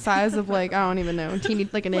big, like the size of like I don't even know, teeny,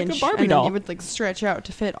 like an Like a inch, Barbie and doll. then it would like stretch out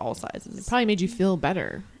to fit all sizes. Probably made you feel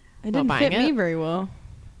better. It about didn't buying fit me it. very well.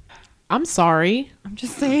 I'm sorry. I'm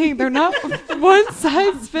just saying they're not one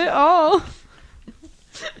size fit all.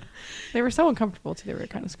 They were so uncomfortable too. They were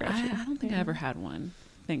kind of scratchy. I don't think I ever had one.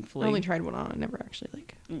 I Thankfully, only tried one on. I never actually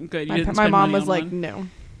like. good. You My, didn't my spend mom money was on like, one. no.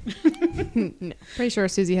 No. Pretty sure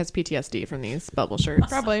Susie has PTSD from these bubble shirts.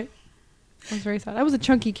 Probably. I was very sad. I was a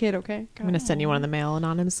chunky kid. Okay. I'm gonna send you one in the mail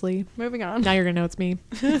anonymously. Moving on. Now you're gonna know it's me.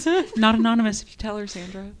 Not anonymous if you tell her,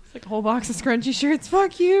 Sandra. It's like a whole box of scrunchy shirts.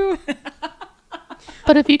 Fuck you.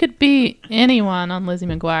 But if you could be anyone on Lizzie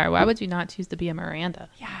McGuire, why would you not choose to be a Miranda?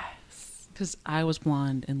 Yes. Because I was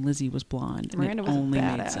blonde and Lizzie was blonde, and Miranda it was a only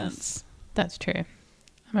made badass. sense. That's true.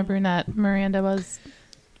 I'm a brunette. Miranda was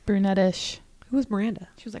brunette-ish. Who was Miranda?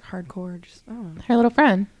 She was like hardcore. Just I don't know. Her little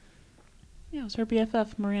friend. Yeah, it was her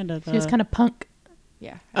BFF, Miranda. She was kind of punk.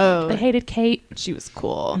 Yeah. Oh, They hated Kate. she was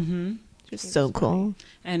cool. hmm She was so cool.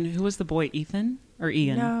 And who was the boy? Ethan or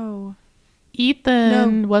Ian? No.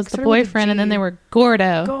 Ethan No, was the started with a boyfriend, and then G. they were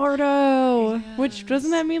Gordo. Gordo. Which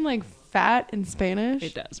doesn't that mean like fat in Spanish?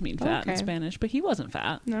 It does mean fat in Okay. Spanish, but he wasn't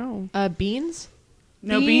fat. No. Beans.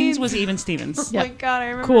 No, Beans. Beans was Even Stevens. Oh my god, I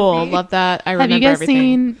remember. Cool. Beans. Love that. I Have remember you guys everything.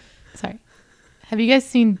 seen? Sorry. Have you guys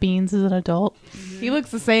seen Beans as an adult? He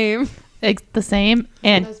looks the same. It's the same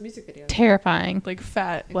and music videos. terrifying. Like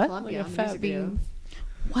fat. What? Like a fat bean.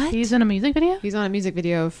 What? He's in a music video. He's on a music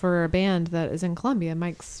video for a band that is in Columbia.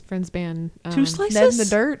 Mike's friend's band. Two Slices? Ned in the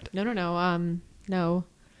dirt. No. No.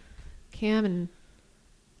 Cam and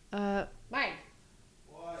Mike.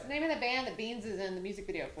 What's the name of the band that Beans is in the music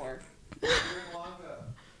video for?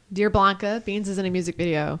 Dear Blanca. Beans is in a music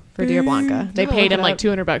video for Dear Blanca. They Don't paid look him it like up.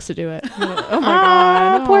 $200 to do it. Oh my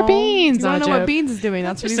god. poor no. Beans. You don't Not a know what joke. Beans is doing.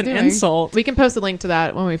 That's what Just he's an doing. insult. We can post a link to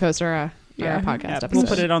that when we post our Yeah. podcast Yeah, episode. we'll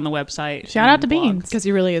put it on the website. Shout out and to blog. Beans. Because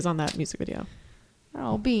he really is on that music video.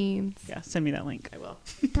 Oh, Beans. Yeah, send me that link. I will.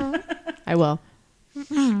 I will.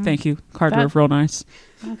 Thank you. Card That- drove real nice.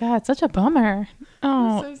 Oh God, such a bummer.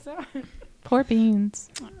 Oh, So sad. poor Beans.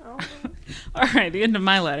 All right, the end of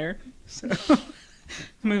my letter. So,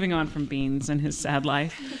 moving on from Beans and his sad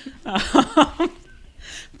life.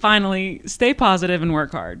 Finally, stay positive and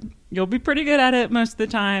work hard. You'll be pretty good at it most of the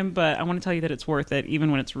time, but I want to tell you that it's worth it, even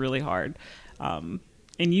when it's really hard. And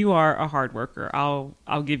you are a hard worker. I'll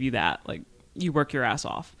give you that. Like, you work your ass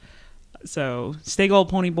off. So stay gold,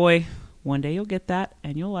 pony boy. One day you'll get that,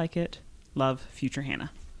 and you'll like it. Love, future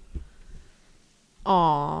Hannah.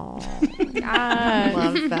 Aw. God.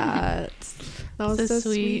 Love that. That was So so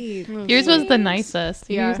sweet. sweet. Yours was the nicest.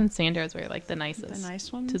 Yeah. Yours and Sandra's were like the nicest. The nice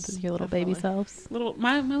to ones. your little baby Definitely. selves.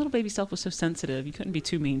 My little baby self was so sensitive. You couldn't be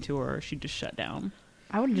too mean to her, or she'd just shut down.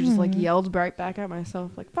 I would have just like yelled right back at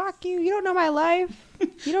myself, like "Fuck you! You don't know my life.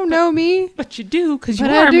 You don't know me." But you do, because you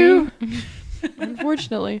But are I do. me.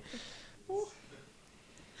 Unfortunately.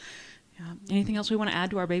 Yeah. Anything else we want to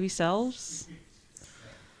add to our baby selves?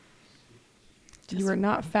 You are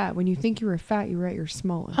not fat. When you think you were fat, you were at your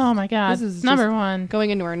smallest. Oh my God, This is number just one. Going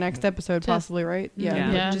into our next episode, Just- possibly, right? Yeah. Yeah.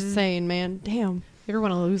 but Yeah. Just saying, man. Damn. You ever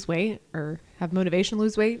want to lose weight or have motivation to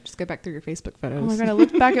lose weight? Just go back through your Facebook photos. Oh my god! I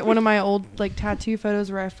looked back at one of my old like tattoo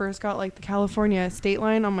photos where I first got like the California state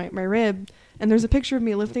line on my rib, and there's a picture of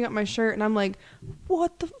me lifting up my shirt, and I'm like,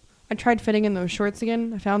 what the? I tried fitting in those shorts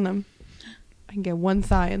again. I found them. I can get one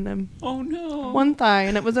thigh in them. Oh no. One thigh,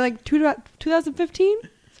 and it was like 2015.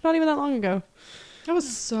 It's not even that long ago. That was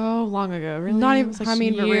so long ago. Really? Not It even- was like I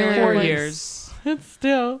mean, but really, 4 like- years. It's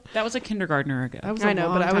still. That was a kindergartner ago. That was I a know,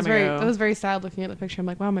 long but I was time very. ago. I was very sad looking at the picture. I'm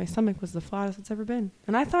like, wow, my stomach was the flattest it's ever been.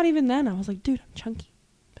 And I thought even then, I was like, dude, I'm chunky.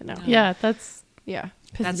 But no. Yeah, that's Yeah.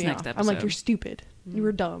 Pisses That's me next off. I'm like, episode. you're stupid. You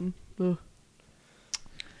were dumb. Ugh.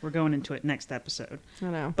 We're going into it next episode. I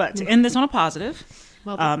know. But to end this on a positive,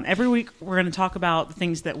 Well, every week we're going to talk about the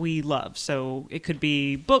things that we love. So it could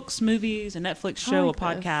be books, movies, a Netflix show, like a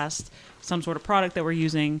podcast, some sort of product that we're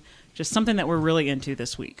using, just something that we're really into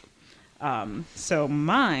this week. So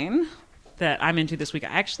mine that I'm into this week, I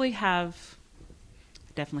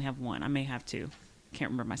definitely have one. I may have two.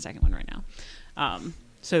 Can't remember my second one right now.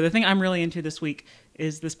 So the thing I'm really into this week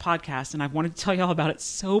is this podcast, and I've wanted to tell y'all about it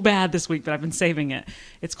so bad this week, but I've been saving it.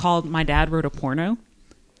 It's called My Dad Wrote a Porno.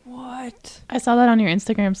 What? I saw that on your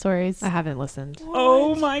Instagram stories. I haven't listened. What?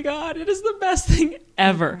 Oh my God, it is the best thing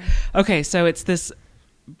ever. Okay, so it's this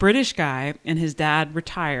British guy, and his dad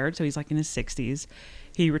retired, so he's like in his 60s.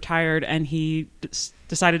 He retired, and he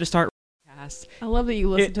decided to start podcasts. I love that you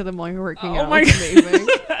listen to them while you're working out. Oh my It's amazing.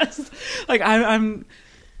 God. Like I'm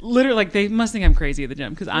literally like, they must think I'm crazy at the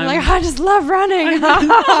gym because I'm like, I just love running.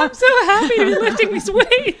 I'm so happy to be lifting these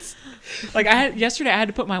weights. Like yesterday I had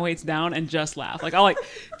to put my weights down and just laugh. Like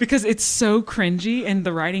because it's so cringy and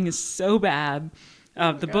the writing is so bad.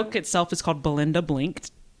 The book itself is called Belinda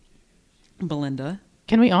Blinked. Belinda.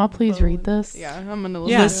 Can we all please read this? Yeah, I'm gonna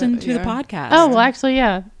Listen to the podcast. Oh, well, actually,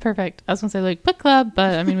 yeah, perfect. I was gonna say like book club,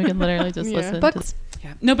 but I mean we can literally just Yeah. listen. Book- to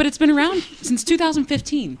Yeah. No, but it's been around since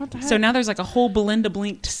 2015. What the heck? So now there's like a whole Belinda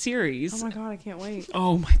Blinked series. Oh my god, I can't wait.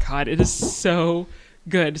 Oh my God, it is so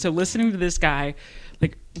good. So listening to this guy,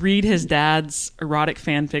 like, read his dad's erotic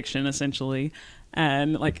fan fiction, essentially,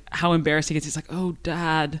 and like how embarrassed he gets. He's like, "Oh,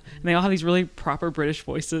 Dad," and they all have these really proper British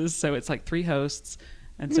voices. So it's like 3 hosts,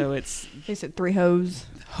 and so it's They said 3 hoes.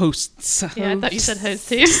 hosts. Yeah, I thought you said host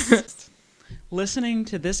too. Listening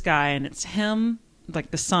to this guy, and it's him, like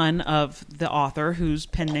the son of the author, whose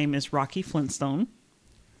pen name is Rocky Flintstone.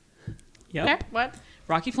 Yep. What?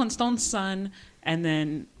 Rocky Flintstone's son, and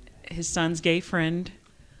then his son's gay friend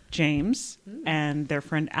James and their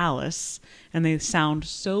friend Alice, and they sound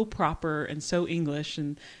so proper and so English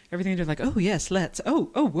and everything. They're like, "Oh yes, let's."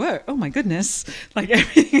 What? Oh my goodness! Like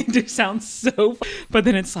everything they do sounds so. But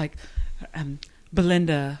then it's like,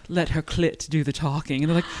 Belinda let her clit do the talking, and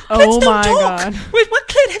they're like, Oh "Clits don't my talk. God. Wait, what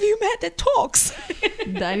clit have you met that talks?"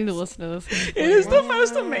 I need to listen to this. It is the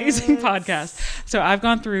most amazing podcast. So I've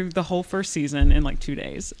gone through the whole first season in like 2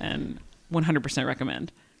 days, and 100%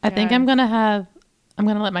 recommend. I think Yeah. I'm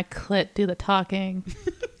gonna let my clit do the talking.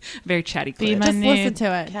 Very chatty Be clit. my Just new listen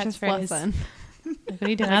to it. Just catchphrase. listen. Like, what are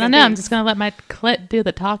you doing? I don't know. I'm just gonna let my clit do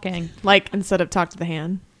the talking. Like, instead of talk to the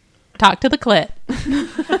hand. Talk to the clit.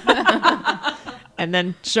 And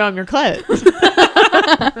then show him your clit.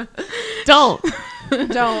 Don't.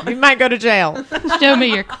 You might go to jail. Show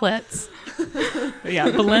me your clits. But yeah,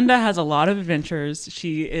 Belinda has a lot of adventures.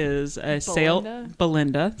 She is a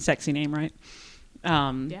Belinda, sexy name, right?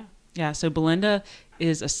 Yeah. So Belinda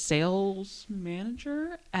is a sales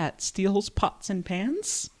manager at Steele's Pots and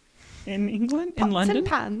Pans in England, in London. And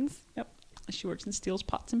pans. Yep. She works in Steele's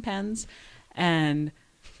Pots and Pans, and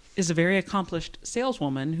is a very accomplished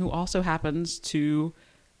saleswoman who also happens to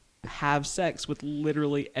have sex with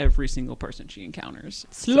literally every single person she encounters.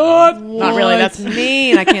 Slut. Not really. That's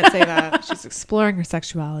mean. I can't say that. She's exploring her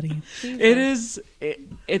sexuality.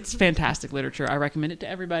 It's fantastic literature. I recommend it to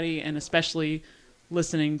everybody, and especially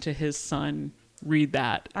listening to his son read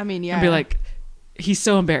that. I mean, yeah. And be like, he's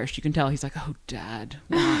so embarrassed. You can tell. He's like, "Oh, Dad,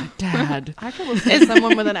 why, Dad?" I could listen to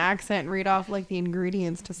someone with an accent and read off like the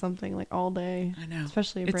ingredients to something like all day. I know.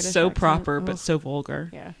 Especially a It's British so accent. proper, but Ugh. so vulgar.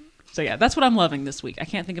 Yeah. So yeah, that's what I'm loving this week. I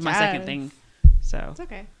can't think of my second Yes. thing. So It's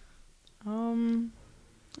okay.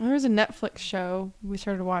 There's a Netflix show we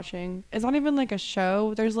started watching. It's not even like a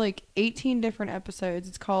show. There's like 18 different episodes.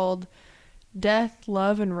 It's called Death,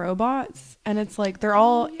 Love, and Robots, and it's like they're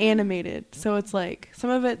all animated. So it's like some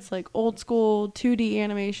of it's like old school 2D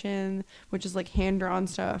animation, which is like hand drawn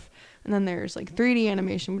stuff, and then there's like 3D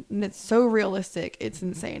animation, and it's so realistic, it's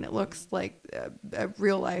insane. It looks like a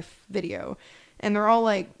real life video, and they're all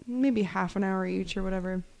like maybe half an hour each or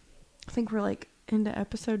whatever. I think we're like into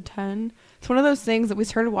episode 10. It's one of those things that we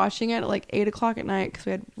started watching it at like 8 o'clock at night because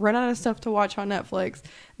we had run out of stuff to watch on Netflix.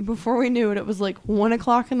 And before we knew it, it was like 1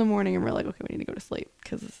 o'clock in the morning, and we're like, okay, we need to go to sleep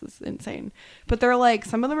because this is insane. But they're like,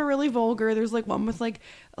 some of them are really vulgar. There's like one with like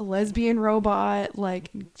a lesbian robot, like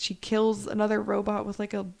she kills another robot with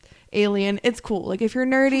like a alien. It's cool. Like if you're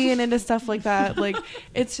nerdy and into stuff like that, like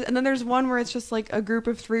it's, and then there's one where it's just like a group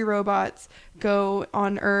of 3 robots go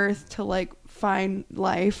on Earth to like find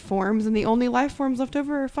life forms, and the only life forms left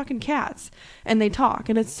over are fucking cats, and they talk,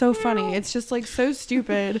 and it's so funny. It's just like so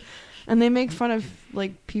stupid, and they make fun of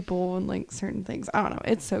like people and like certain things. I don't know,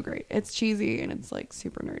 it's so great. It's cheesy and it's like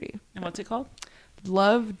super nerdy. and what's it called?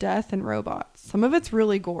 Love, Death, and Robots. Some of it's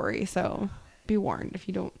really gory, so be warned. If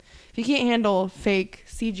you can't handle fake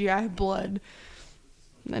CGI blood,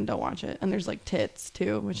 then don't watch it. And there's like tits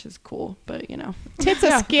too, which is cool, but you know, Tits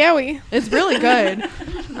are scary. it's really good.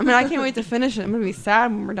 I mean, I can't wait to finish it. I'm gonna be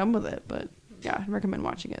sad when we're done with it, but yeah, I recommend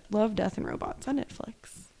watching it. Love, Death, and Robots on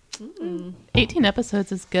Netflix. Mm. 18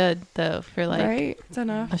 episodes is good though for like Right? It's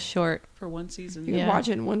enough. a short. For one season. You could Yeah. watch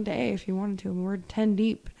it in one day if you wanted to. We're 10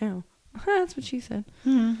 deep now. That's what she said.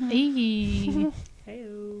 Eee.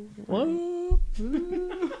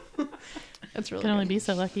 That's really Can only good. be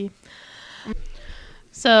so lucky.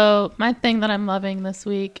 So my thing that I'm loving this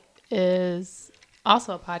week is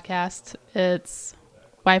also a podcast. It's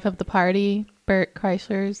Wife of the Party, Bert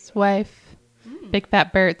Kreischer's wife, Big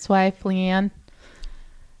Fat Bert's wife, Leanne.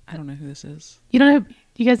 I don't know who this is. You don't know?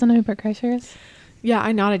 You guys don't know who Bert Kreischer is? Yeah,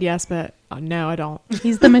 I nodded yes, but no, I don't.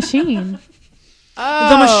 He's the machine.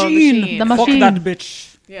 The machine. The Fuck machine. that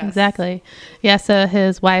bitch. Yes. Exactly. Yeah, so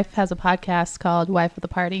his wife has a podcast called Wife of the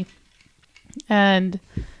Party. And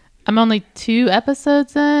I'm only 2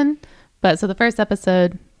 episodes in, but so the first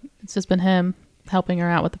episode, it's just been him helping her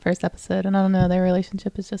out with the first episode. And I don't know, their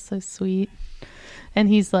relationship is just so sweet. And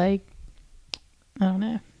he's like, I don't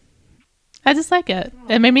know. I just like it.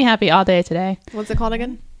 It made me happy all day today. What's it called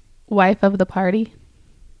again? Wife of the Party.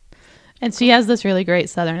 And she has this really great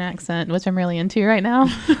Southern accent, which I'm really into right now.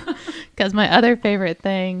 Because my other favorite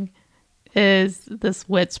thing is this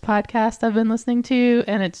witch podcast I've been listening to.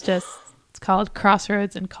 And it's called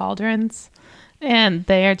Crossroads and Cauldrons. And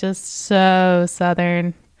they are just so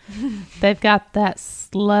Southern. They've got that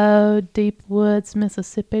slow, deep woods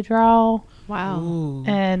Mississippi drawl. Wow. Ooh.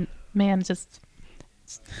 And man, just,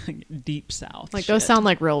 Deep South. Like shit. those sound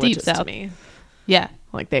like real Deep witches to South. me. yeah.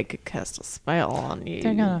 Like they could cast a spell on you.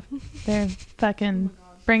 They're fucking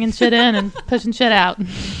bringing shit in and pushing shit out.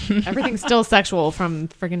 Everything's still sexual from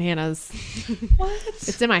freaking Hannah's. What?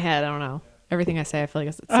 It's in my head. I don't know. Everything I say, I feel like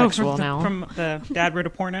it's sexual now. From the Dad Wrote a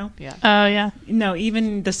Porno? Yeah. Oh, yeah. No,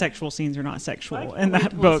 even the sexual scenes are not sexual I can't in wait that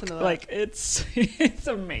to book. listen to that. Like, it's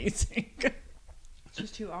amazing. It's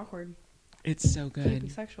just too awkward. It's so Can't be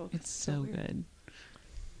good. sexual. 'cause It's so weird. good.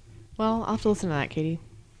 Well, I'll have to listen to that, Katie.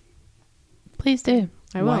 Please do.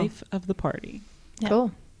 I will. Wife of the Party. Yeah.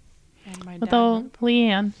 Cool. And my With dad old wrote-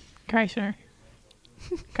 Leanne Kreischer.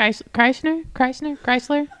 Chrysler?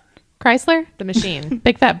 The machine.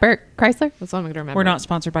 Big Fat Bert Chrysler? That's what I'm going to remember. We're not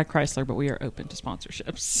sponsored by Chrysler, but we are open to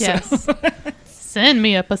sponsorships. So Yes. Send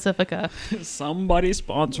me a Pacifica. somebody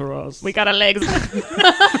sponsor us. We got a legs.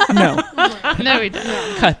 No, No, we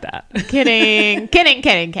don't. cut that. kidding.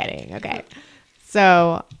 Okay.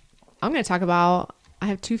 So I'm going to talk about, I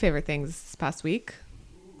have 2 favorite things this past week.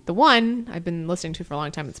 The one I've been listening to for a long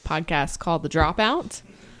time, it's a podcast called The Dropout.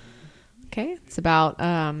 Okay. It's about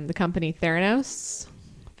the company Theranos,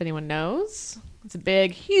 if anyone knows. It's a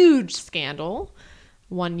big, huge scandal.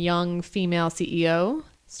 One young female CEO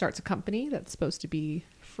starts a company that's supposed to be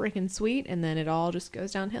freaking sweet, and then it all just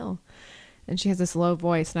goes downhill. And she has this low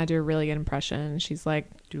voice, and I do a really good impression. She's like,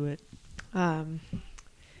 Do it.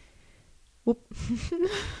 whoop.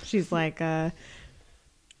 She's like,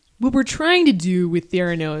 what we're trying to do with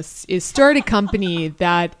Theranos is start a company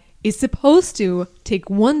that is supposed to take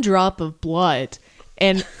one drop of blood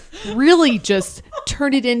and really just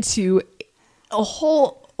turn it into a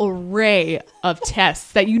whole array of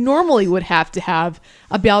tests that you normally would have to have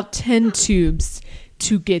about 10 tubes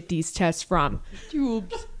to get these tests from.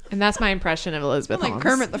 Tubes. And that's my impression of Elizabeth Like Holmes.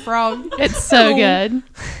 Kermit the Frog. It's so good.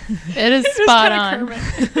 It is spot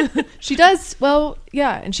on. She does, well,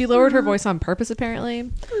 yeah, and she lowered her voice on purpose,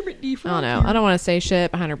 apparently. Kermit the I Frog. don't know. I don't want to say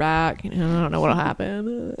shit behind her back. You know, I don't know what'll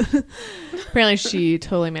happen. Apparently, she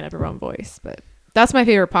totally made up her own voice. But that's my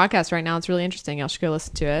favorite podcast right now. It's really interesting. Y'all should go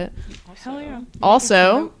listen to it. Hell yeah.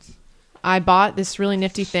 Also, I bought this really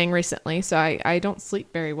nifty thing recently, so I don't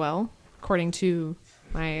sleep very well, according to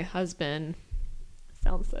my husband.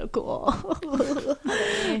 Sounds so cool.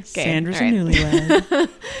 Okay, Sandra's all right. a newlywed.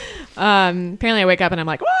 Apparently I wake up and I'm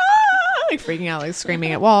like, "Wah!" like freaking out, like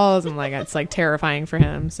screaming at walls, and like it's like terrifying for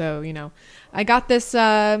him. So, you know, I got this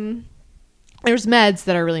there's meds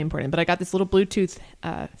that are really important, but I got this little Bluetooth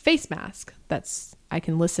face mask that's I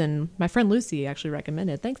can listen. My friend Lucy actually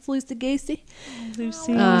recommended. Thanks, Lucy Gacy.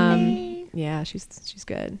 Lucy. Yeah, she's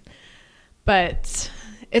good. But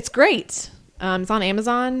it's great. It's on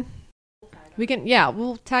Amazon.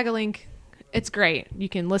 We'll tag a link. It's great. You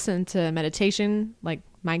can listen to meditation. Like,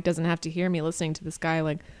 Mike doesn't have to hear me listening to this guy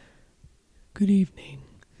like, good evening.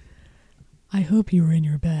 I hope you were in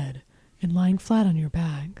your bed and lying flat on your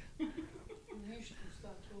back.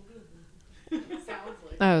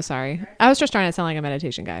 Oh, sorry. I was just trying to sound like a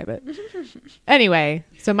meditation guy, but anyway,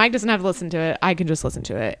 so Mike doesn't have to listen to it. I can just listen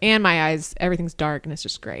to it. And my eyes, everything's dark and it's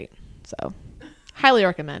just great. So, highly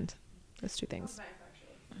recommend those 2 things.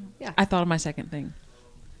 I thought of my second thing.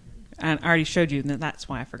 And I already showed you, and that's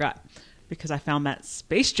why I forgot. because I found that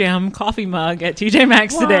Space Jam coffee mug at TJ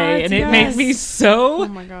Maxx today, and it made me so Oh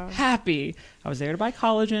my gosh. happy. I was there to buy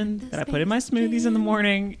collagen that I put in my smoothies in the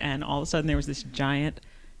morning, and all of a sudden there was this giant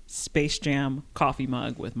Space Jam coffee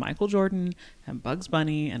mug with Michael Jordan and Bugs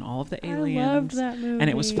Bunny and all of the aliens. I loved that movie. And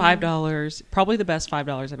it was $5, probably the best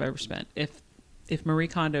 $5 I've ever spent. If Marie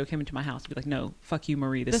Kondo came into my house, I'd be like, no, fuck you,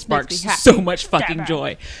 Marie. This sparks makes me happy. so much fucking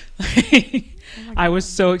joy. I was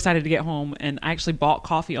so excited to get home, and I actually bought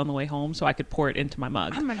coffee on the way home so I could pour it into my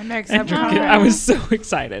mug. I'm gonna mix And drink it. I was so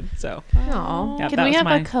excited. So, Aw. yeah, Can that we was have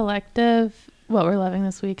my a collective? What we're loving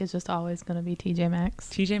this week is just always going to be TJ Maxx.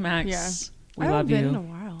 TJ Maxx. Yeah. We I love haven't been in a you.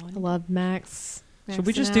 while. I love Max. Should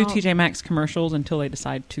we just Maxing do out. TJ Maxx commercials until they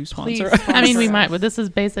decide to sponsor Please us? I mean, we sponsor might, us. but this has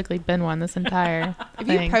basically been one this entire If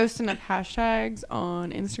you thing. post enough hashtags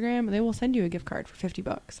on Instagram, they will send you a gift card for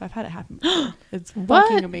 $50. I've had it happen before. It's What?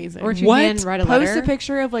 fucking amazing. Or if you What? hand write a Post letter. a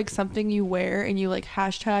picture of like something you wear and you like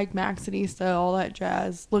hashtag Maxinista, all that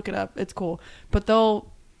jazz. Look it up. It's cool. But they'll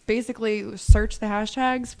basically search the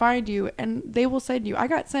hashtags, find you, and they will send you. I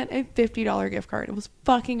got sent a $50 gift card. It was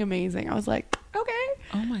fucking amazing. I was like, okay.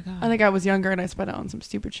 Oh my god! I think I was younger and I spent it on some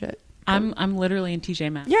stupid shit. I'm literally in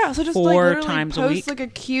TJ Maxx. Yeah, so just like 4 literally times a post week. like a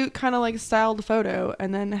cute kind of like styled photo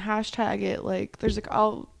and then hashtag it. Like there's like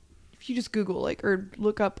if you just Google like or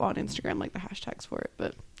look up on Instagram like the hashtags for it,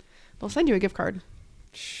 but they'll send you a gift card.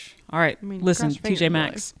 All right, I mean, listen, cross your fingers, TJ really.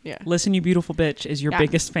 Maxx. Yeah. Listen, you beautiful bitch is your Yeah.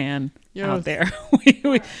 biggest fan out Yes. there.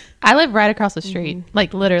 I live right across the street, Mhm.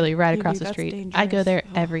 like literally right You across do, the that's street. I go dangerous. there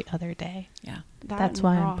Ugh. every other day. Yeah. That's and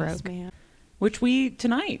why I'm Ross, broke. Man. Which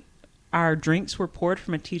tonight, our drinks were poured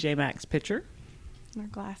from a TJ Maxx pitcher. And our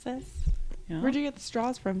glasses. Yeah. Where'd you get the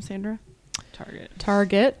straws from, Sandra? Target.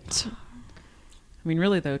 Target. I mean,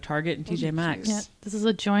 really though, Target and TJ Maxx. Yeah, this is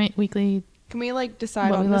a joint weekly. Can we like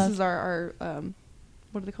decide What on we this love. is our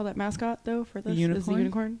what do they call that mascot though for this? The Is the unicorn?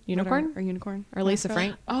 unicorn? Unicorn? Our unicorn. Or Lisa mascot?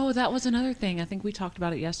 Frank. Oh, that was another thing. I think we talked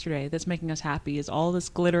about it yesterday. That's making us happy is all this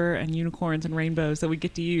glitter and unicorns and rainbows that we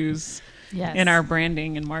get to use Yes. in our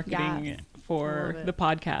branding and marketing Yes. for Love it. the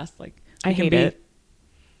podcast. Like, I we can hate be- it.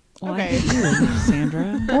 Well, Okay. I hate you,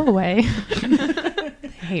 Sandra. Go away. I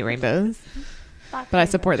hate rainbows. But I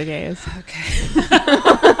support the gays.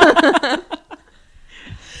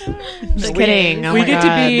 Just kidding. Oh we my get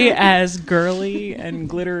God. to be as girly and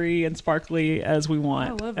glittery and sparkly as we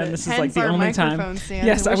want. I love and it. this is like Hence the our only time. microphone stand.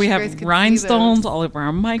 Yes, I wish we you guys have could see rhinestones those. all over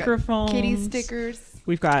our microphones. Kitty stickers.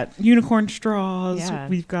 We've got unicorn straws. Yeah.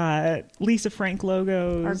 We've got Lisa Frank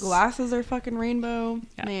logos. Our glasses are fucking rainbow.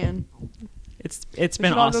 Yeah. Man, It's we been should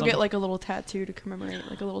all awesome. go get like a little tattoo to commemorate,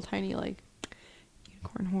 like a little tiny like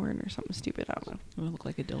unicorn horn or something stupid. I don't know. It would look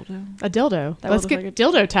like a dildo. A dildo. That Let's would get look like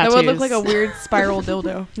dildo tattoos. That would look like a weird spiral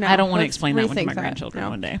dildo. No, I don't want to let's explain that one to rethink my that. grandchildren No.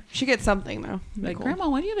 one day. She gets something though. Like, Cool. Grandma,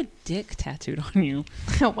 why do you have a dick tattooed on you?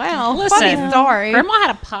 Well, Listen, funny story. Grandma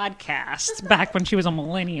had a podcast back when she was a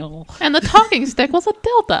millennial. And the talking stick was a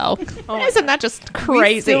dildo. Oh my Isn't God. that just We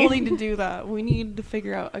crazy? still need to do that. We need to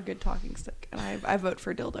figure out a good talking stick, and I vote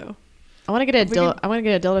for dildo. I want to get a We dildo. could- I want to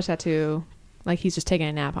get a dildo tattoo, like he's just taking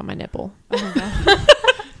a nap on my nipple.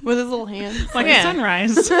 With his little hands. Like Yeah. a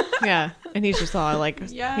sunrise. Yeah, and he's just all like,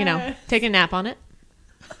 Yes. taking a nap on it.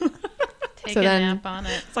 Take So a then- nap on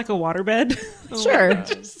it. It's like a waterbed. Sure,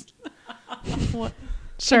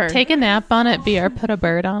 sure. Take a nap on it, or put a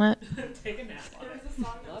bird on it.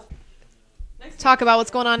 Talk about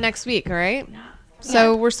what's going on next week. All right.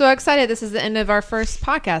 So we're so excited. This is the end of our first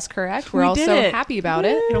podcast. Correct. We're We all did so it. happy about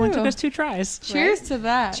it. It only took us 2 tries. Cheers to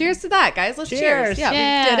that. Cheers to that, guys. Let's cheers. Cheers.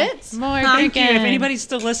 Yeah, we did it. More Thank you. drinking. If anybody's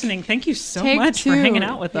still listening, thank you so Take much for 2. hanging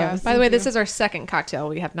out with Yeah. us. By the way, Thank this you. is our second cocktail.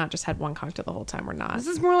 We have not just had one cocktail the whole time. We're not. This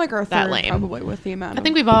is more like our That third, lame. probably, with the amount. I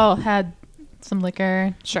think we've all had some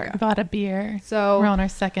liquor. Sure. We bought a beer. So We're on our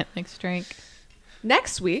second mixed drink.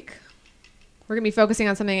 next week, we're going to be focusing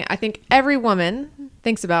on something I think every woman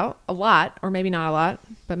thinks about a lot, or maybe not a lot,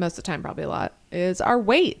 but most of the time probably a lot, is our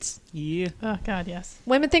weight. Yeah. Oh God, yes.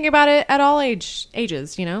 Women think about it at all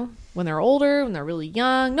ages, you know, when they're older, when they're really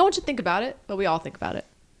young. No one should think about it, but we all think about it.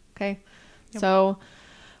 Okay. So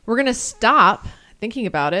we're going to stop thinking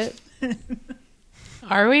about it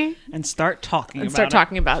Are we? And start talking and about start it.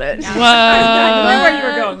 talking about it. I knew where you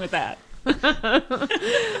were going with that.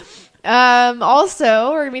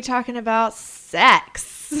 Also, we're going to be talking about sex.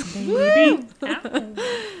 Baby.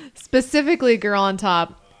 Specifically girl on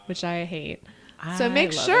top, which I hate. So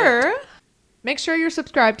make sure you're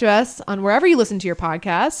subscribed to us on wherever you listen to your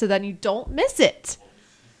podcast so that you don't miss it.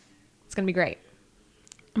 It's going to be great.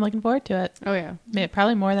 I'm looking forward to it. Oh yeah.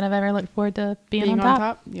 Probably more than I've ever looked forward to being on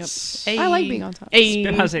top. Yep. Hey. I like being on top. Hey.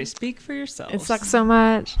 I was say, speak for yourself. It sucks so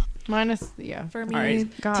much Minus yeah. for me. All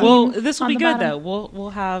right. God. Well, this will on be the good bottom. though.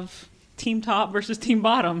 We'll have team top versus team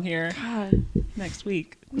bottom here God. next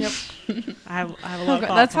week. Yep. I have a lot of God,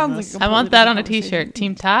 thoughts that sounds on this. like I want that on a completely different t-shirt.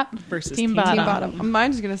 Team top versus team bottom. Team bottom.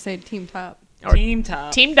 Mine's gonna say team top. Team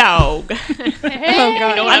top. Team dog. Oh God.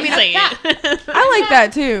 You know what I'm saying? I like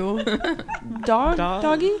that too. Dog?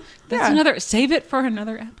 Doggy. That's Yeah. another. Save it for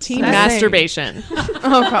another episode. Team That's masturbation.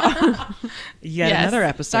 Oh God. Yet Yes. another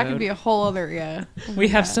episode. That could be a whole other yeah. We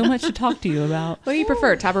have so much to talk to you about. What do you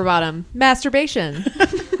prefer, top or bottom? Masturbation.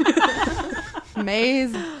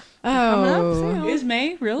 May's Oh. Is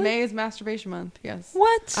May really? May is masturbation month. Yes.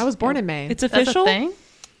 What? I was born in May. It's That's official. a thing.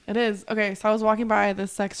 It is. Okay, so I was walking by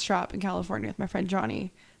this sex shop in California with my friend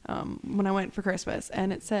Johnny when I went for Christmas,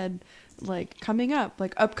 and it said, like, coming up,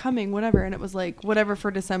 like, upcoming, whatever, and it was, like, whatever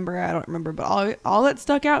for December, I don't remember, but all that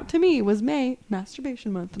stuck out to me was May,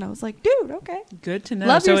 masturbation month, and I was like, dude, okay. Good to know.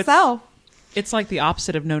 Love So yourself. It's like the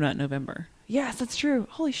opposite of No Nut November. Yes, that's true.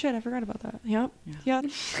 Holy shit, I forgot about that. Yep. Yeah.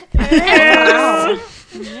 Wow.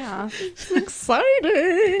 Yeah.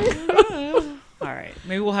 exciting. All right.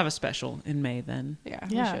 Maybe we'll have a special in May then Yeah,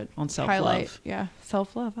 Yeah. we should. on self-love. Highlight. Yeah,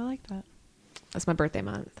 self-love. I like that. That's my birthday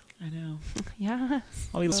month. I know. Yes.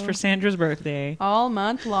 I'll be for Sandra's birthday. All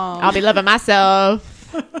month long. I'll be loving myself.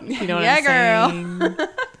 You know what Yeah, I'm girl. saying?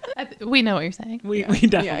 We know what you're saying. We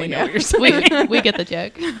definitely know what you're saying. We get the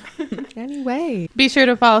joke. Anyway. Be sure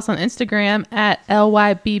to follow us on Instagram at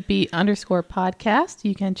LYBB_podcast.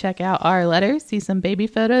 You can check out our letters, see some baby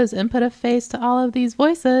photos, and put a face to all of these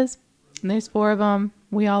voices. And there's 4 of them.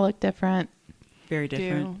 We all look different. Very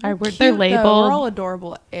different. They're Cute, though. labeled. We're all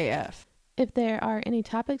adorable AF. If there are any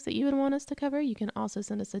topics that you would want us to cover, you can also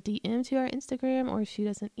send us a DM to our Instagram or shoot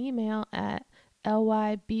us an email at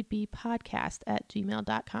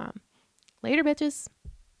lybbpodcast@gmail.com. Later, bitches.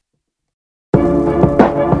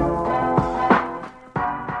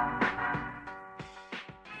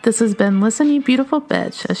 This has been Listen You Beautiful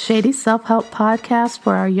Bitch, a shady self-help podcast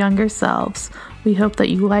for our younger selves. We hope that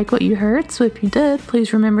you like what you heard, so if you did,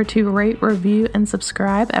 please remember to rate, review, and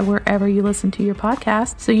subscribe at wherever you listen to your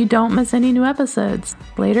podcast so you don't miss any new episodes.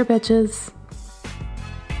 Later, bitches.